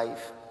and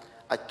life,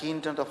 a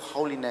kingdom of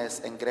holiness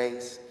and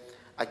grace,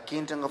 a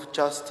kingdom of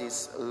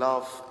justice,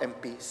 love,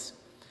 and peace.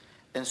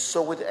 And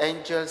so with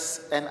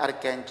angels and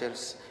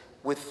archangels,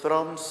 with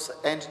thrones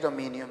and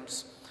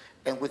dominions,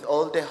 and with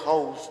all the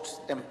hosts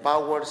and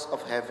powers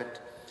of heaven,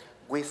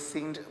 we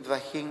sing the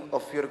hymn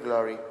of your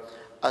glory,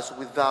 as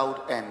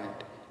without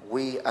end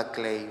we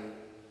acclaim.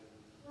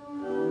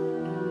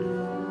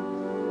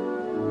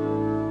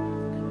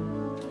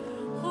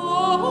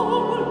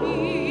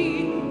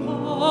 Holy,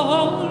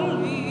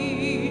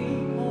 holy,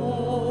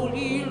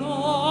 holy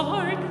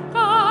Lord,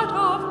 God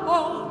of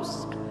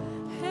hosts,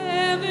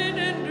 heaven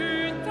and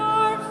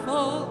earth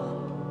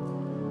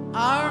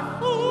are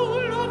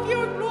full of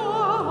your glory.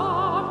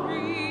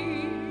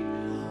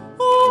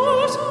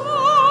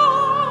 Hosanna,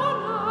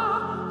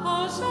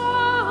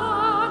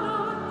 Hosanna,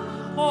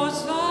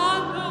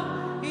 Hosanna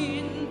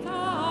in the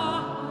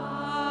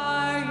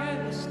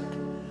highest.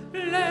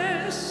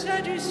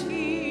 Blessed is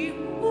he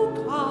who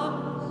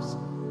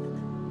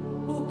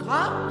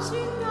comes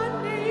in the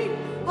name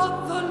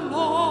of the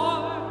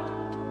Lord.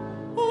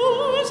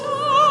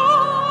 Hosanna,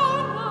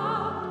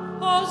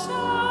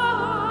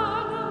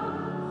 Hosanna,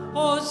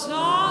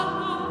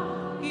 Hosanna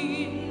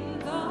in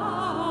the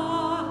highest.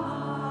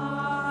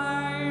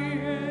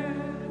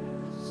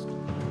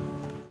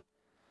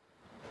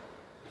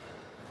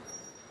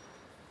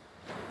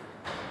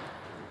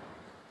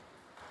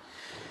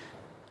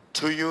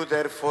 To you,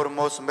 therefore,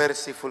 most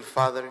merciful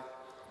Father,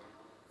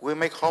 we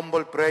make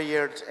humble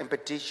prayers and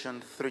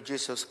petitions through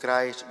Jesus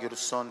Christ, your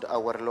Son,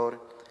 our Lord,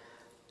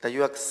 that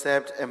you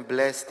accept and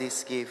bless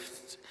these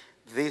gifts,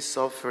 these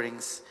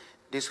offerings,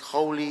 these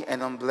holy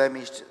and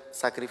unblemished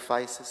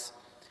sacrifices,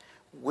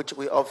 which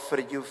we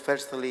offer you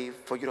firstly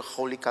for your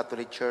holy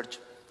Catholic Church.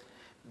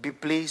 Be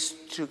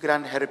pleased to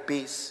grant her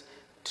peace,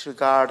 to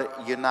guard,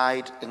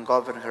 unite, and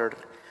govern her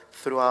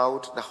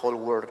throughout the whole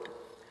world,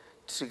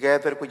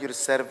 together with your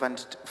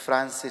servant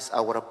Francis,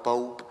 our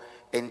Pope,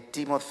 and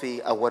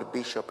Timothy, our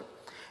Bishop,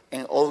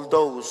 and all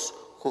those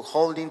who,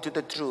 holding to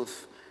the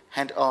truth,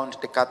 hand on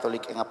the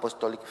Catholic and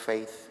Apostolic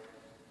faith.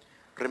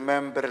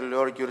 Remember,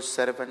 Lord, your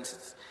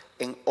servants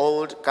and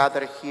all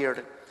gathered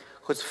here,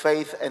 whose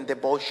faith and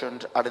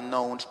devotion are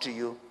known to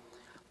you.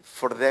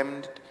 For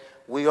them,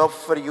 we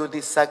offer you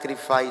this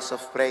sacrifice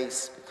of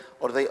praise,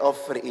 or they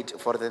offer it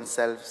for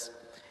themselves,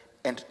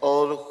 and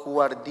all who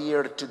are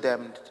dear to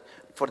them,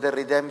 for the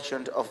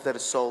redemption of their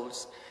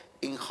souls,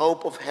 in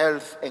hope of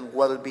health and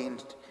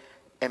well-being,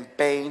 and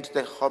paying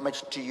their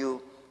homage to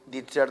you, the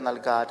eternal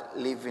God,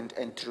 living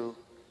and true.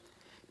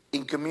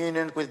 In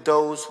communion with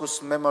those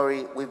whose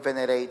memory we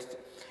venerate,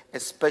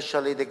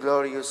 especially the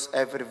glorious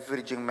ever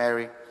Virgin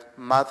Mary,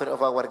 Mother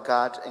of our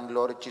God and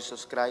Lord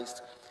Jesus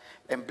Christ,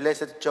 and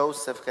blessed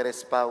Joseph, her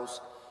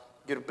spouse,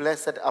 your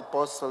blessed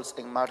apostles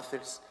and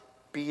martyrs,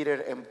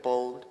 Peter and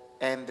Paul,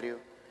 Andrew,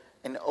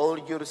 and all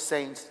your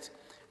saints,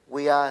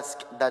 we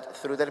ask that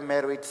through their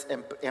merits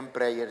and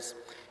prayers,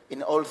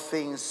 in all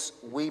things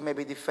we may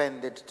be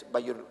defended by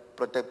your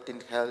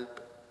protecting help.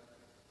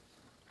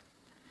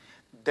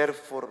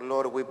 Therefore,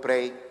 Lord, we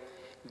pray,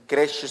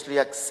 graciously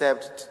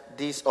accept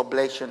this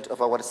oblation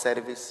of our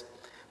service,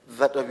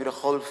 that of your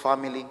whole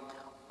family,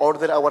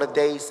 order our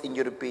days in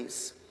your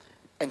peace,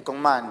 and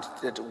command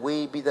that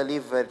we be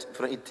delivered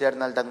from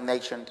eternal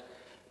damnation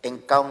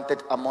and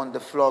counted among the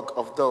flock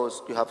of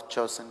those you have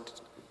chosen.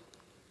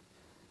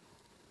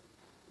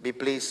 Be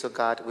pleased, O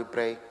God, we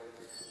pray,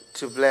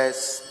 to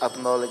bless,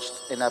 acknowledge,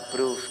 and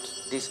approve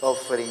this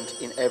offering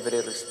in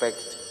every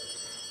respect.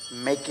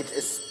 Make it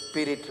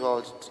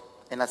spiritual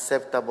and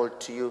acceptable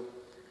to you,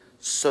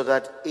 so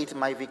that it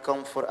might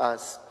become for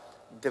us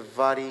the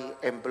body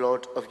and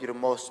blood of your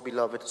most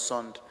beloved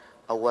Son,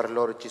 our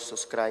Lord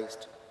Jesus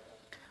Christ.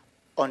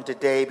 On the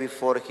day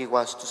before he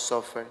was to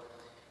suffer,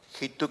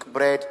 he took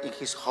bread in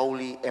his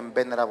holy and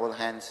venerable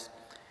hands,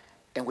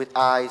 and with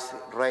eyes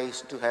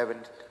raised to heaven,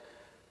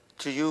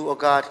 to you, O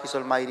God, his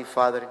almighty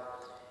Father,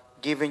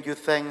 giving you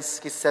thanks,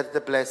 he said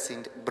the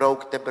blessing,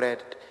 broke the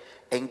bread,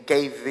 and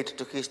gave it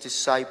to his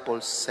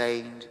disciples,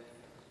 saying,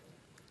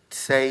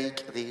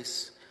 "Take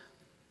this,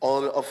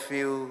 all of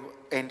you,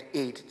 and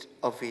eat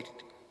of it,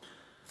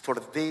 for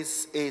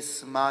this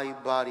is my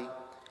body,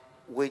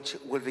 which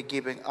will be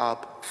given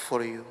up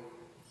for you.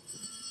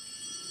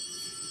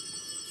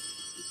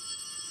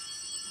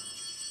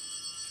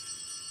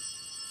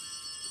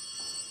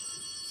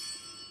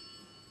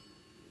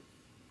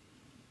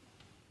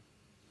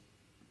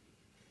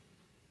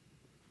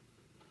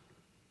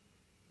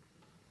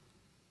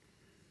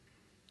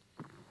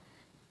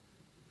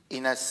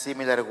 In a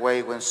similar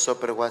way, when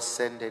supper was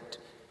ended,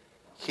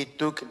 he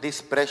took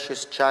this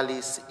precious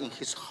chalice in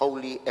his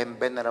holy and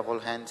venerable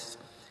hands,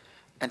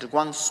 and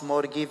once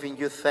more giving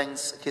you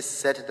thanks, he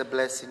said the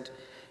blessing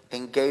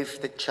and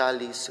gave the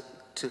chalice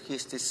to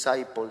his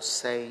disciples,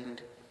 saying,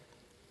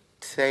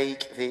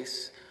 "Take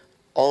this,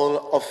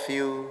 all of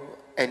you,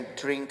 and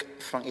drink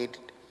from it,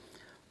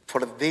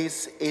 for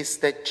this is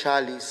the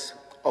chalice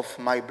of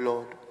my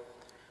blood,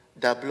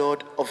 the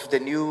blood of the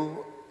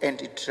new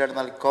and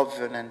eternal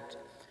covenant,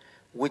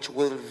 which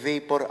will be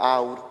poured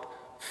out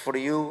for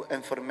you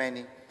and for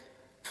many,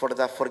 for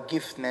the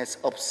forgiveness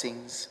of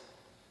sins.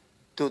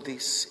 Do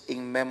this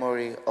in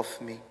memory of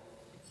me."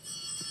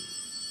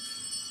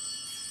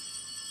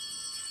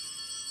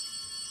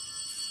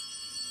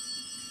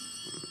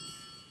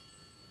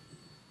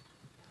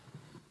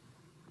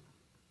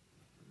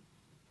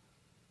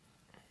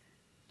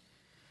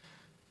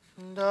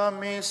 The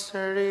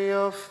mystery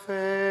of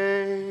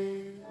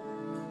faith.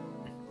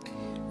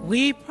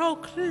 We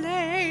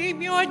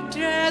proclaim your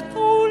death,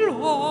 O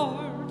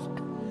Lord,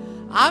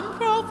 and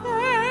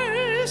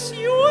profess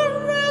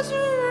your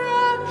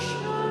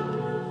resurrection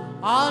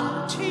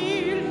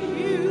until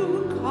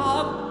you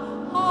come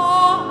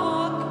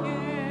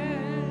again.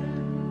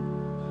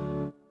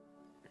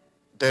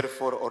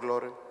 Therefore, O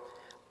Lord,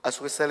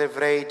 as we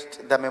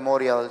celebrate the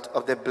memorial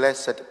of the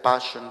blessed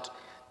Passion,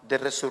 the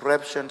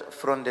resurrection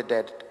from the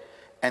dead,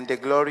 and the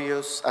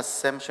glorious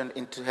ascension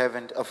into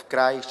heaven of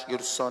Christ, your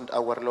Son,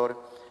 our Lord,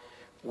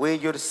 we,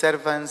 your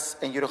servants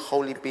and your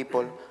holy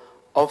people,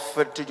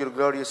 offer to your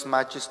glorious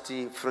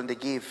majesty from the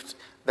gift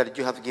that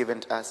you have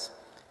given us,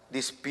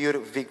 this pure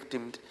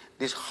victim,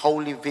 this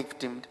holy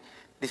victim,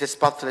 this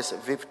spotless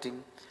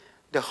victim,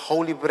 the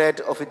holy bread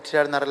of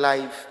eternal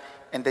life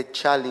and the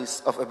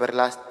chalice of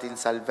everlasting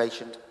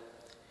salvation.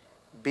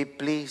 Be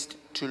pleased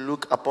to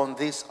look upon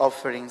these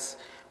offerings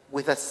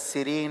with a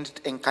serene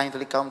and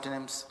kindly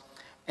countenance,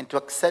 and to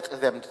accept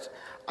them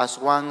as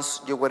once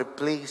you were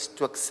pleased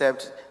to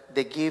accept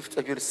the gift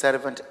of your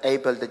servant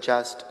Abel the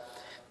just,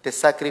 the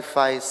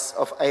sacrifice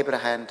of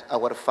Abraham,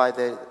 our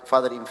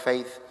father in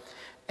faith,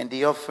 and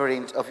the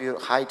offering of your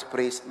high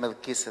priest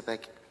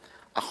Melchizedek,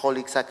 a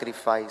holy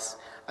sacrifice,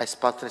 a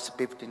spotless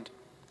victim.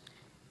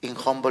 In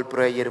humble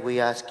prayer we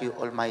ask you,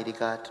 Almighty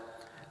God,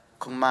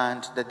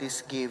 command that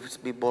these gifts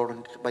be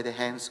borne by the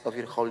hands of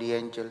your holy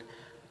angel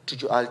to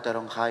your altar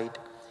on high,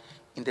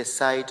 in the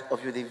sight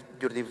of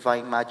your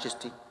divine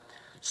majesty,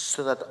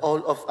 so that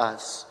all of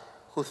us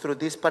who through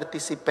this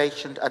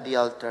participation at the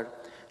altar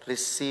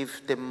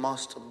receive the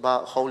most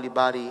holy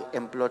body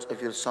and blood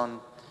of your Son,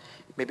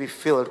 may be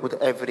filled with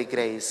every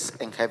grace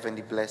and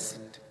heavenly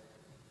blessing.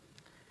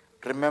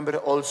 Remember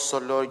also,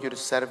 Lord, your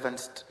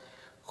servants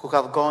who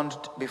have gone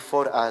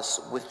before us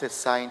with the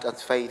sign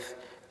of faith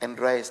and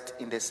rest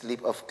in the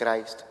sleep of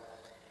Christ.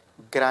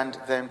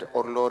 Grant them,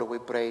 O Lord, we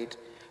pray,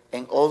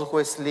 and all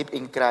who sleep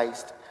in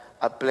Christ,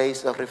 a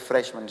place of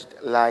refreshment,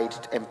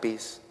 light, and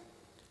peace.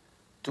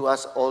 To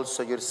us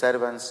also, your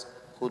servants,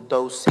 who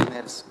those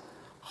sinners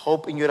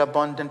hope in your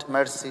abundant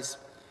mercies,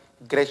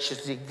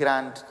 graciously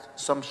grant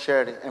some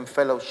share and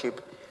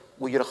fellowship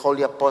with your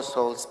holy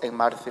apostles and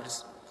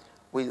martyrs,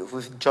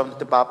 with John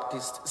the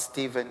Baptist,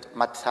 Stephen,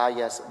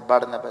 Matthias,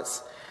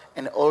 Barnabas,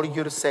 and all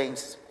your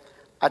saints.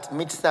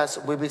 Admit us,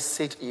 we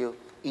beseech you,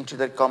 into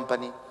their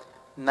company,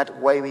 not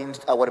waiving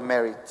our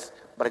merits,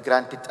 but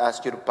granted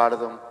us your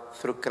pardon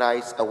through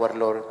Christ our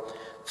Lord,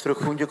 through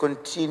whom you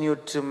continue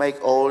to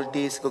make all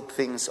these good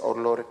things, O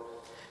Lord.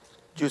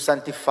 You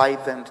sanctify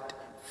them,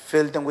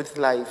 fill them with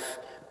life,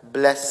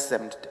 bless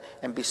them,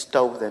 and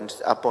bestow them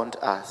upon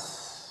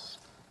us.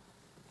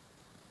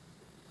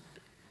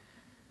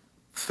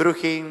 Through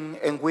him,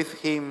 and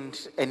with him,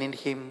 and in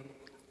him,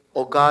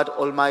 O God,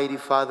 Almighty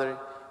Father,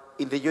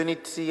 in the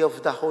unity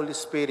of the Holy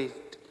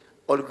Spirit,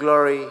 all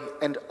glory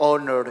and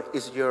honor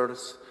is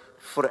yours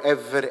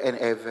forever and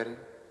ever.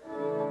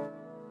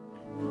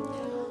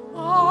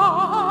 Amen.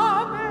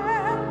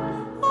 Amen.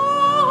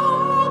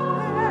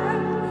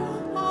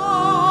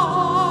 Amen.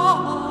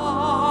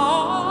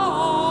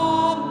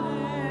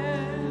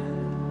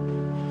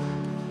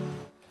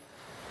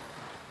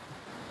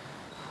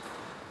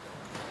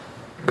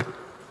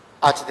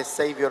 At the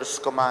Savior's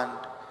command,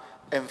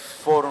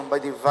 informed by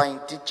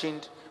divine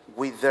teaching,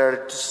 we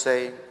dare to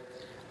say,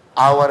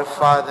 Our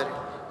Father,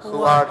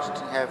 who art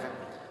in heaven,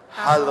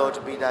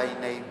 hallowed be thy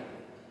name.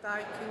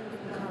 Thy kingdom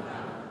come,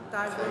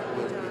 thy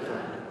will be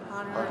done,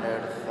 on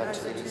earth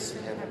as it is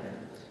in heaven.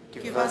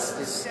 Give us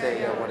this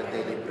day our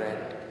daily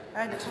bread,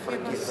 and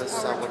forgive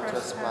us our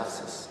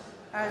trespasses,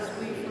 as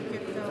we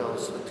forgive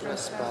those who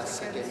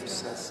trespass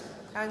against us.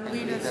 And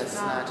lead us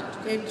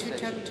not into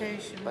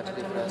temptation, but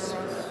deliver us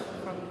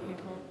from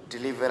evil.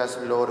 Deliver us,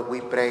 Lord,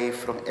 we pray,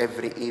 from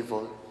every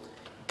evil.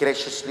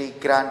 Graciously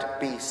grant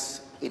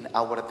peace in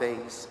our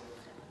days,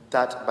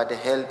 that by the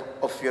help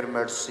of your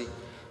mercy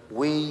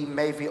we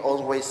may be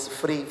always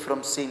free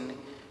from sin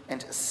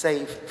and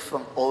safe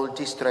from all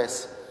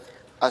distress,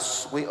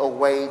 as we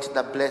await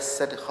the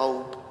blessed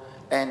hope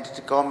and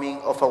the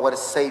coming of our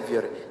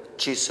Savior,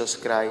 Jesus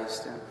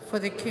Christ. For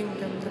the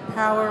kingdom, the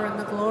power, and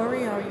the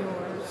glory are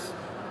yours,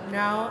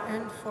 now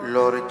and forever.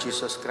 Lord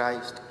Jesus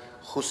Christ,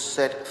 who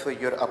said through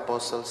your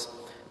apostles,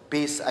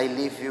 "Peace I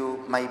leave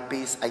you, my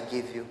peace I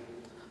give you,"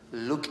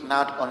 look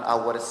not on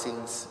our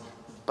sins,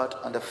 but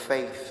on the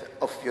faith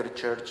of your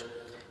church,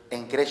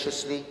 and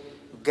graciously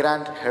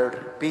grant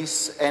her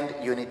peace and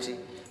unity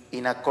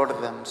in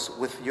accordance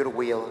with your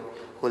will,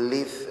 who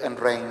lives and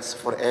reigns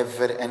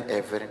forever and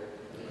ever.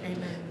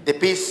 Amen. The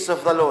peace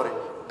of the Lord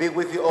be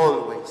with you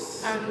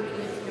always. And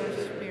with your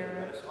spirit.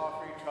 Let us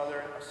offer each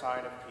other a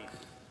sign of peace.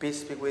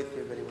 Peace be with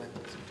you, everyone.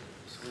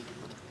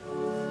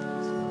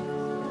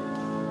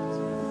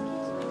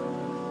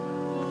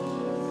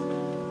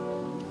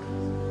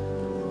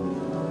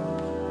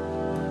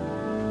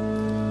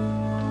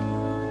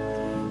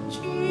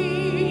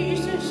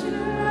 Jesus,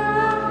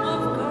 Lamb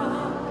of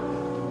God,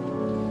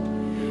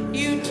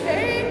 you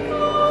take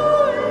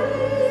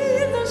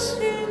away the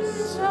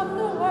sins of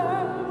the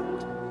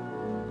world.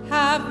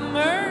 Have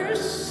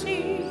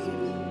mercy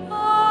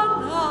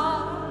on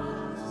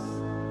us.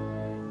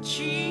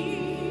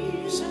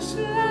 Jesus,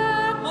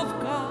 Lamb of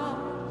God,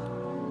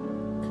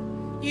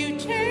 you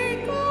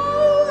take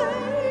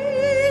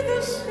away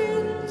the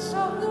sins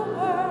of the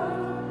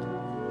world.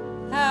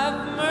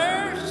 Have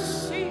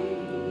mercy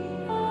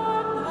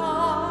on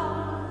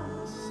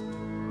us.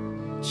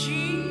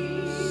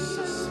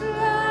 Jesus,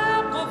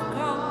 Lamb of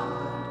God,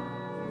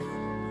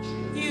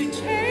 you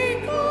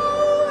take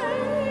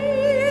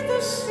away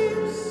the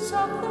sins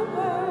of the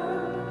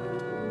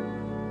world.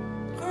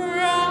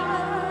 Grant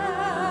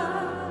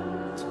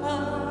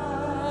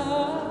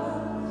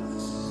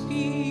us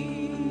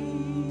peace.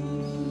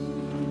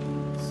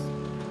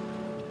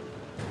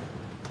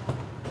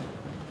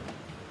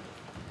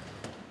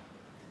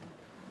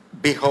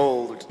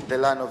 Behold the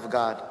Lamb of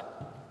God.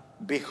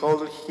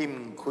 Behold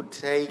him who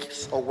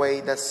takes away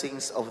the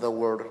sins of the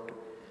world.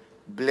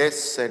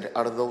 Blessed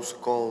are those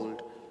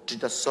called to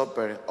the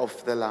supper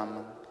of the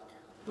Lamb.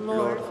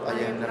 Lord, I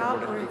am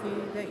not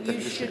worthy that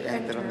you should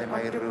enter under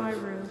my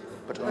roof,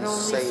 but only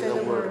say the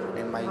word,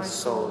 and my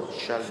soul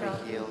shall be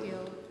healed.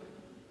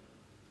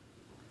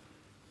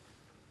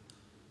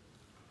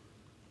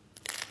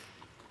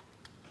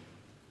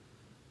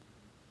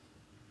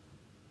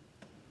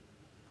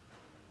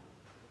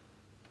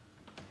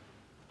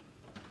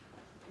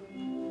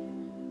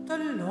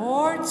 The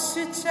Lord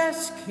sits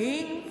as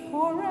King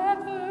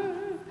forever.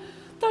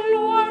 The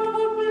Lord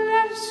will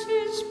bless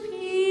his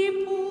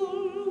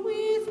people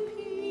with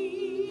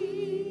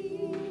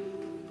peace.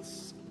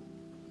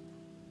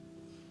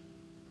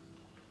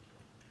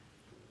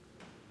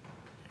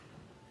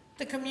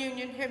 The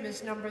communion hymn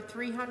is number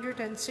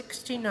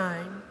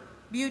 369.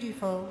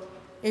 Beautiful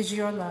is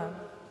your love.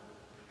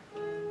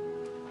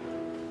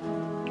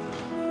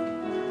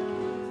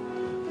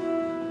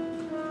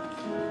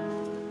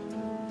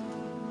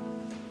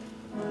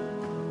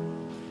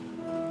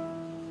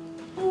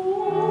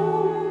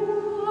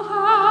 Oh,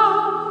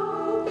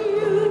 how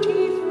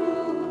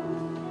beautiful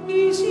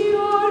is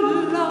your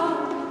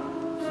love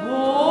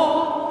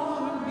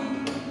for me.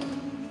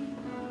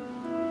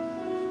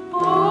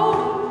 Oh,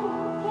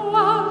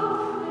 what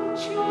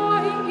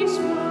joy is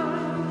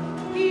mine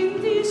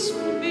in this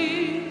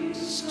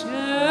mystery.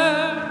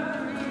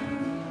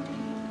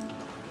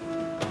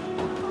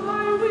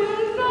 I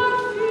will not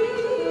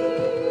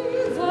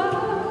fear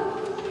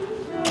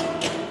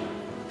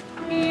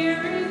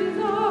here in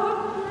the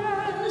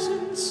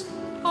presence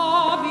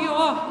of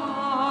your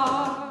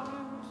heart.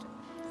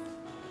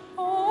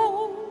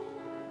 Oh,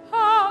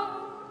 how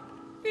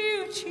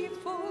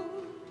beautiful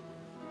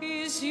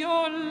is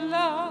your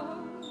love.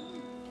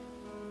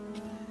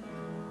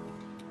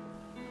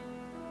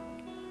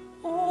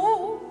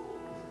 Oh,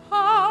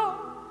 how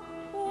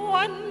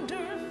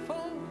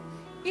wonderful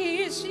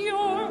is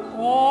your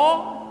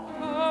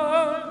offering.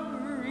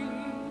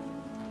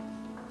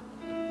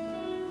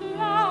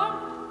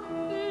 Love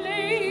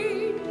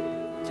laid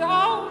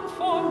down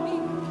for me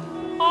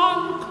on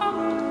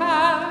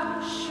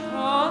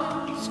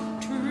compassion's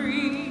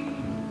tree.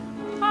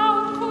 How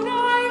could I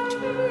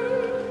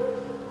turn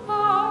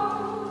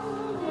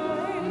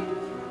away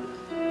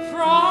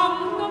from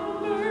the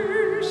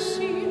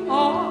mercy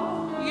of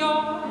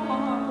your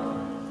heart?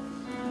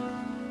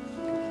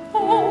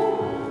 Oh,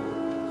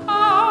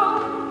 how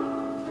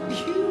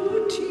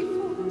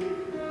beautiful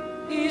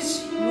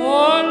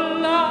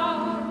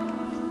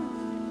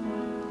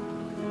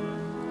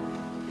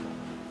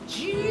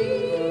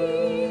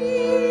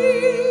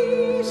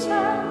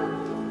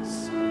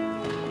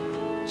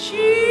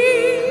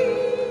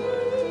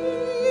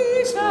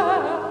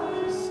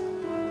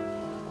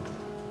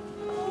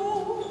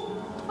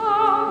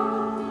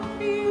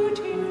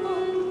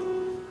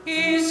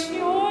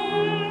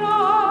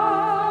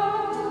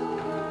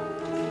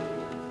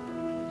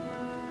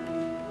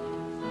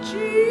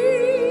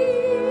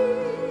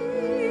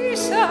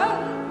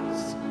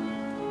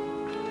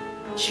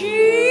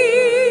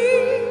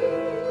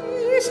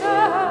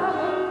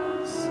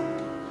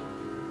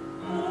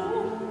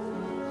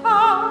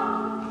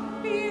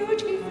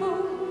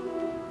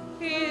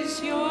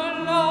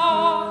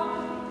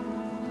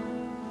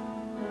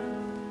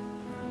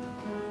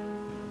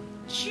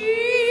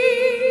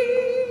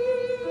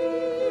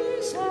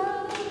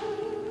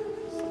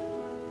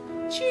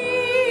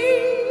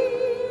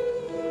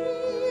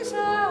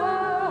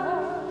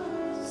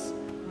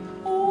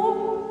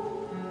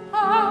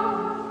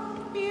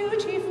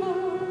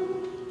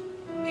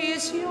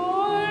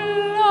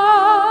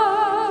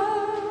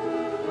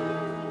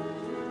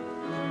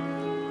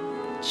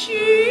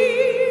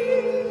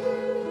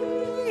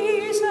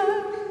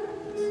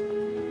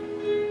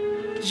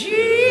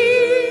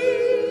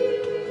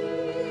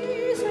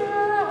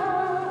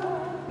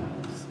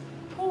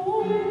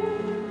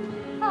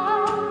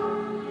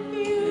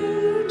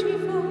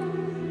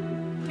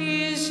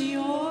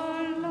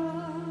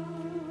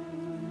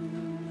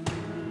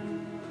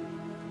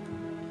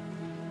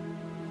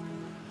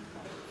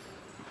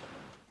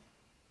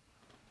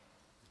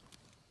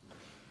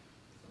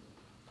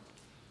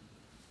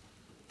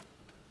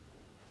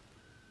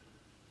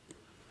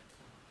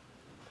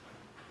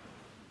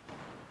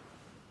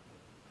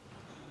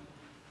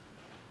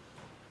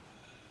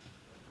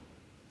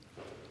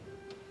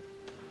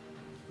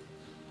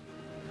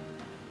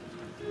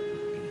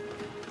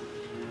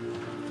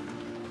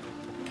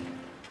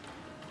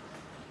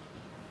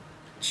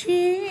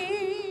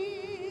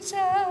Jesus,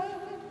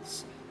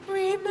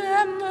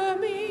 remember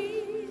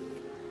me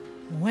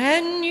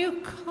when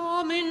you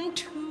come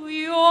into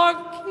your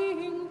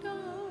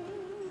kingdom.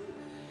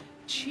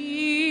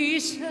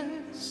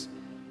 Jesus,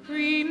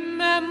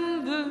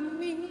 remember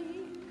me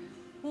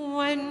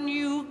when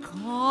you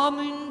come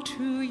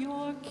into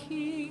your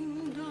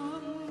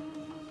kingdom.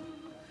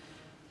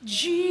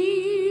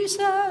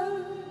 Jesus,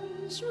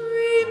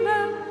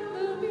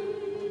 remember me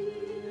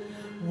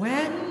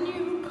when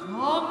you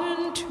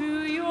come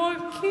into your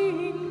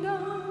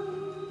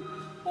kingdom.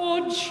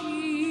 Oh,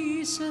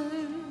 Jesus,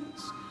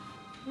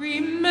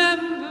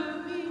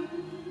 remember me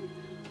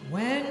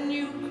when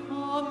you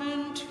come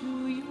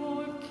into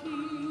your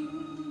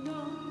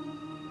kingdom.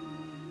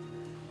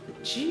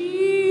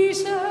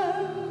 Jesus,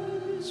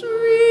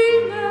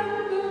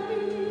 remember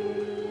me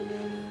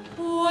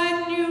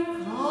when you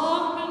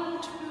come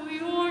into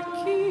your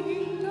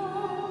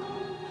kingdom.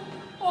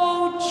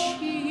 Oh,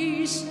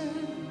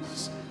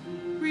 Jesus,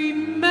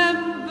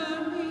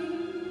 remember me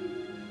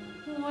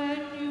when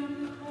you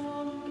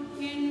come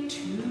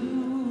into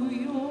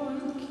your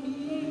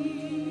kingdom.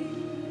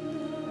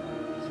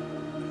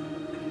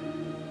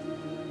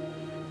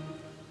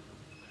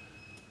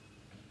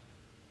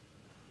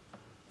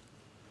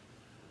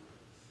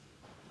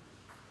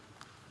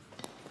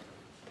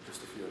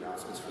 Just a few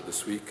announcements for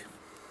this week.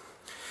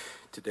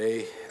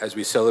 Today, as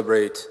we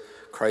celebrate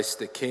Christ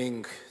the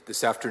King,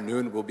 this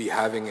afternoon we'll be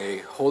having a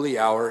holy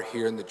hour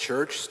here in the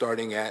church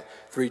starting at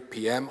 3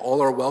 p.m.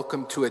 All are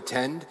welcome to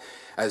attend,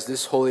 as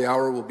this holy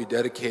hour will be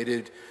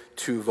dedicated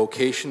to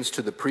vocations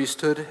to the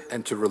priesthood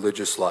and to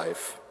religious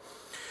life.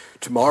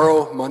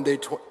 Tomorrow, Monday,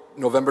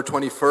 November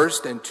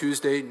 21st, and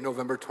Tuesday,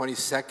 November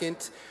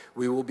 22nd,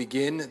 we will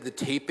begin the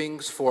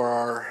tapings for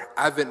our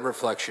Advent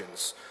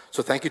reflections.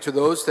 So thank you to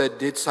those that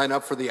did sign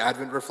up for the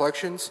Advent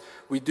reflections.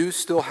 We do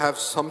still have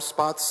some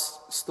spots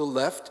still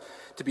left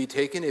to be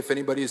taken. If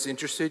anybody is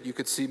interested, you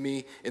could see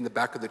me in the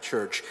back of the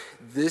church.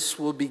 This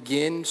will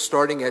begin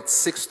starting at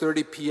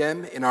 6:30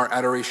 p.m. in our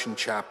Adoration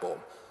Chapel.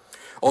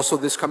 Also,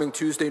 this coming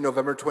Tuesday,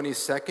 November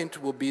 22nd,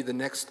 will be the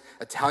next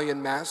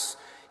Italian Mass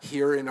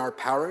here in our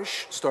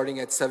parish, starting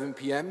at 7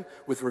 p.m.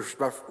 with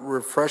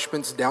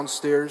refreshments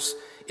downstairs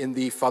in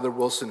the Father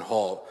Wilson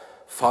Hall.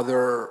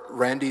 Father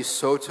Randy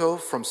Soto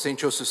from St.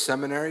 Joseph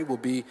Seminary will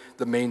be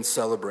the main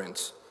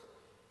celebrant.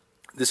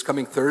 This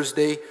coming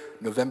Thursday,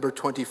 November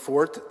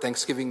 24th,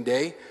 Thanksgiving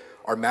Day,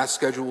 our Mass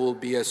schedule will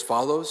be as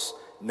follows: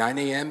 9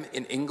 a.m.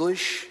 in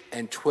English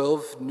and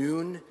 12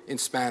 noon in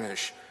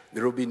Spanish.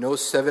 There will be no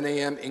 7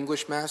 a.m.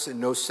 English Mass and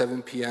no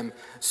 7 p.m.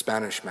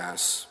 Spanish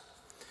Mass.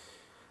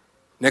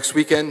 Next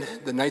weekend,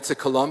 the Knights of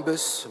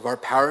Columbus of our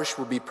parish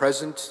will be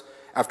present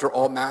after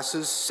all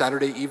Masses,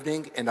 Saturday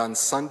evening and on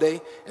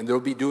Sunday, and they'll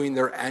be doing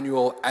their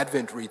annual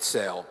Advent wreath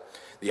sale.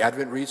 The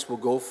Advent wreaths will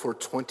go for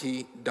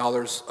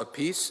 $20 a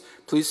piece.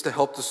 Please to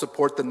help to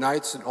support the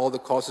Knights and all the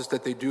causes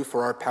that they do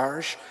for our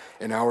parish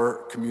and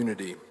our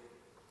community.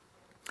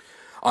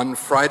 On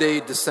Friday,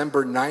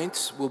 December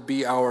 9th, will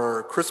be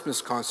our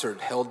Christmas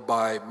concert held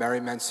by Mary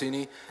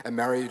Mancini and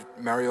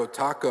Mario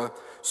Taka.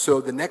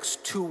 So the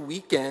next 2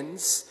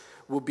 weekends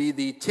will be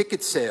the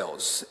ticket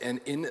sales.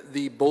 And in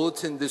the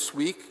bulletin this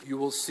week, you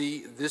will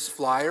see this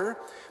flyer.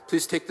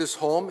 Please take this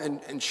home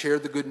and share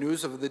the good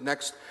news of the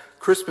next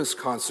Christmas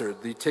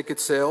concert. The ticket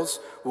sales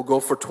will go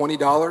for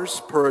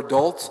 $20 per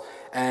adult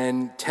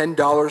and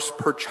 $10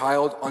 per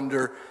child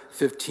under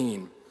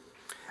 15.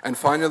 And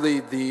finally,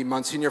 the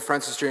Monsignor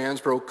Francis J.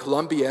 Ansbro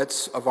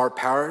Columbiates of our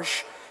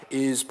parish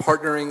is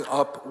partnering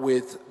up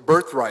with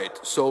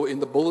Birthright. So in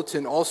the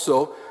bulletin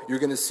also, you're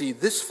going to see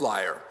this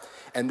flyer.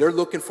 And they're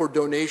looking for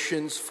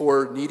donations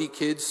for needy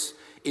kids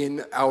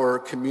in our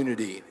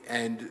community.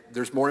 And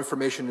there's more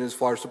information in this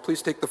flyer, so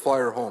please take the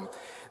flyer home.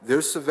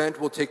 This event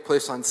will take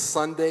place on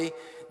Sunday,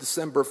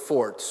 December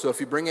 4th. So if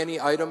you bring any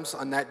items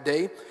on that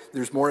day,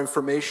 there's more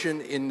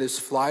information in this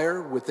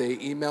flyer with an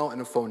email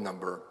and a phone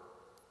number.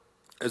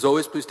 As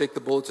always, please take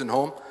the bulletin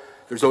home.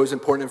 There's always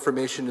important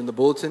information in the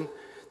bulletin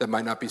that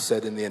might not be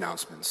said in the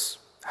announcements.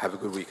 Have a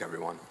good week,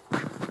 everyone.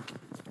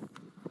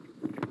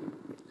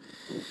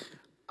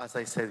 As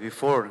I said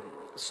before,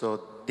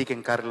 so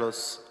Deacon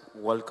Carlos,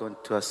 welcome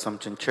to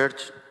Assumption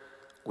Church.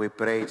 We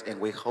pray and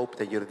we hope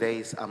that your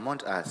days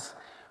among us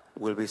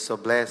will be so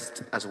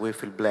blessed as we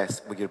feel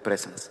blessed with your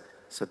presence.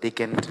 So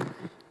Deacon,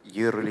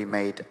 you really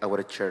made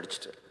our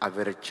church a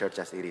very church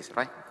as it is,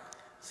 right?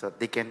 So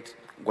Deacon,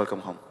 welcome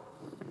home.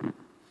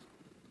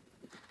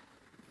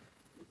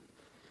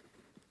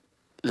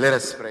 Let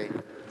us pray.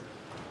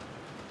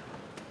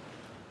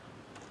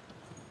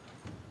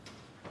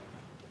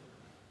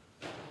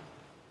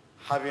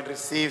 Having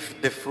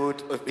received the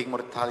food of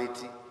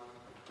immortality,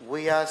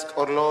 we ask,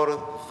 our Lord,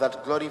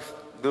 that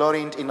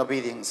glorying in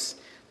obedience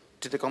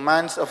to the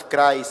commands of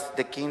Christ,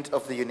 the King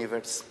of the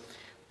universe,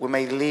 we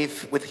may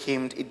live with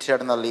him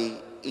eternally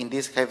in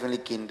this heavenly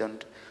kingdom,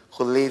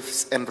 who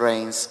lives and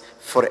reigns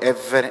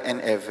forever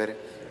and ever.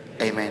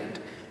 Amen.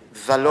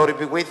 The Lord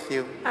be with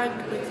you.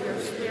 And with your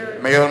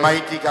spirit. May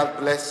Almighty God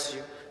bless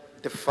you,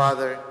 the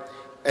Father,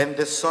 and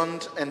the Son,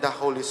 and the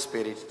Holy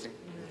Spirit.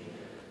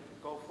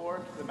 Go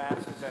forth, the Mass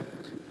is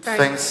ended.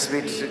 Thanks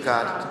be to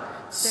God.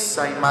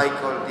 Saint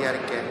Michael the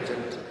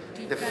Archangel,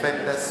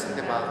 defend us in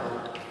the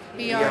battle.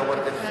 Be our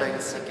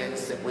defense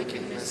against the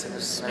wickedness and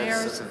the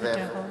snares of the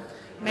devil.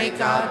 May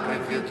God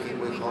rebuke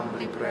him, we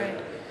humbly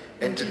pray.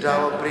 And to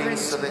thou,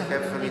 Prince of the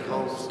heavenly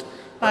host,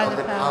 by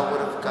the power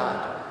of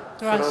God,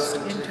 thrust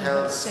into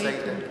hell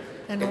Satan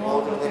and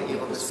all of the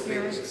evil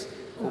spirits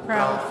who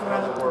prowl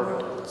throughout the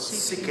world,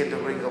 seeking the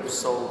ring of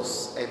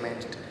souls. Amen.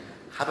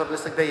 Have a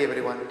blessed day,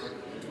 everyone.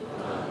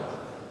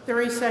 The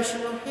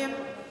recessional hymn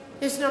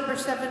is number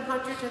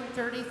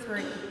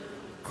 733.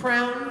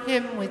 Crown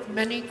him with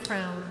many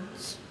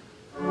crowns.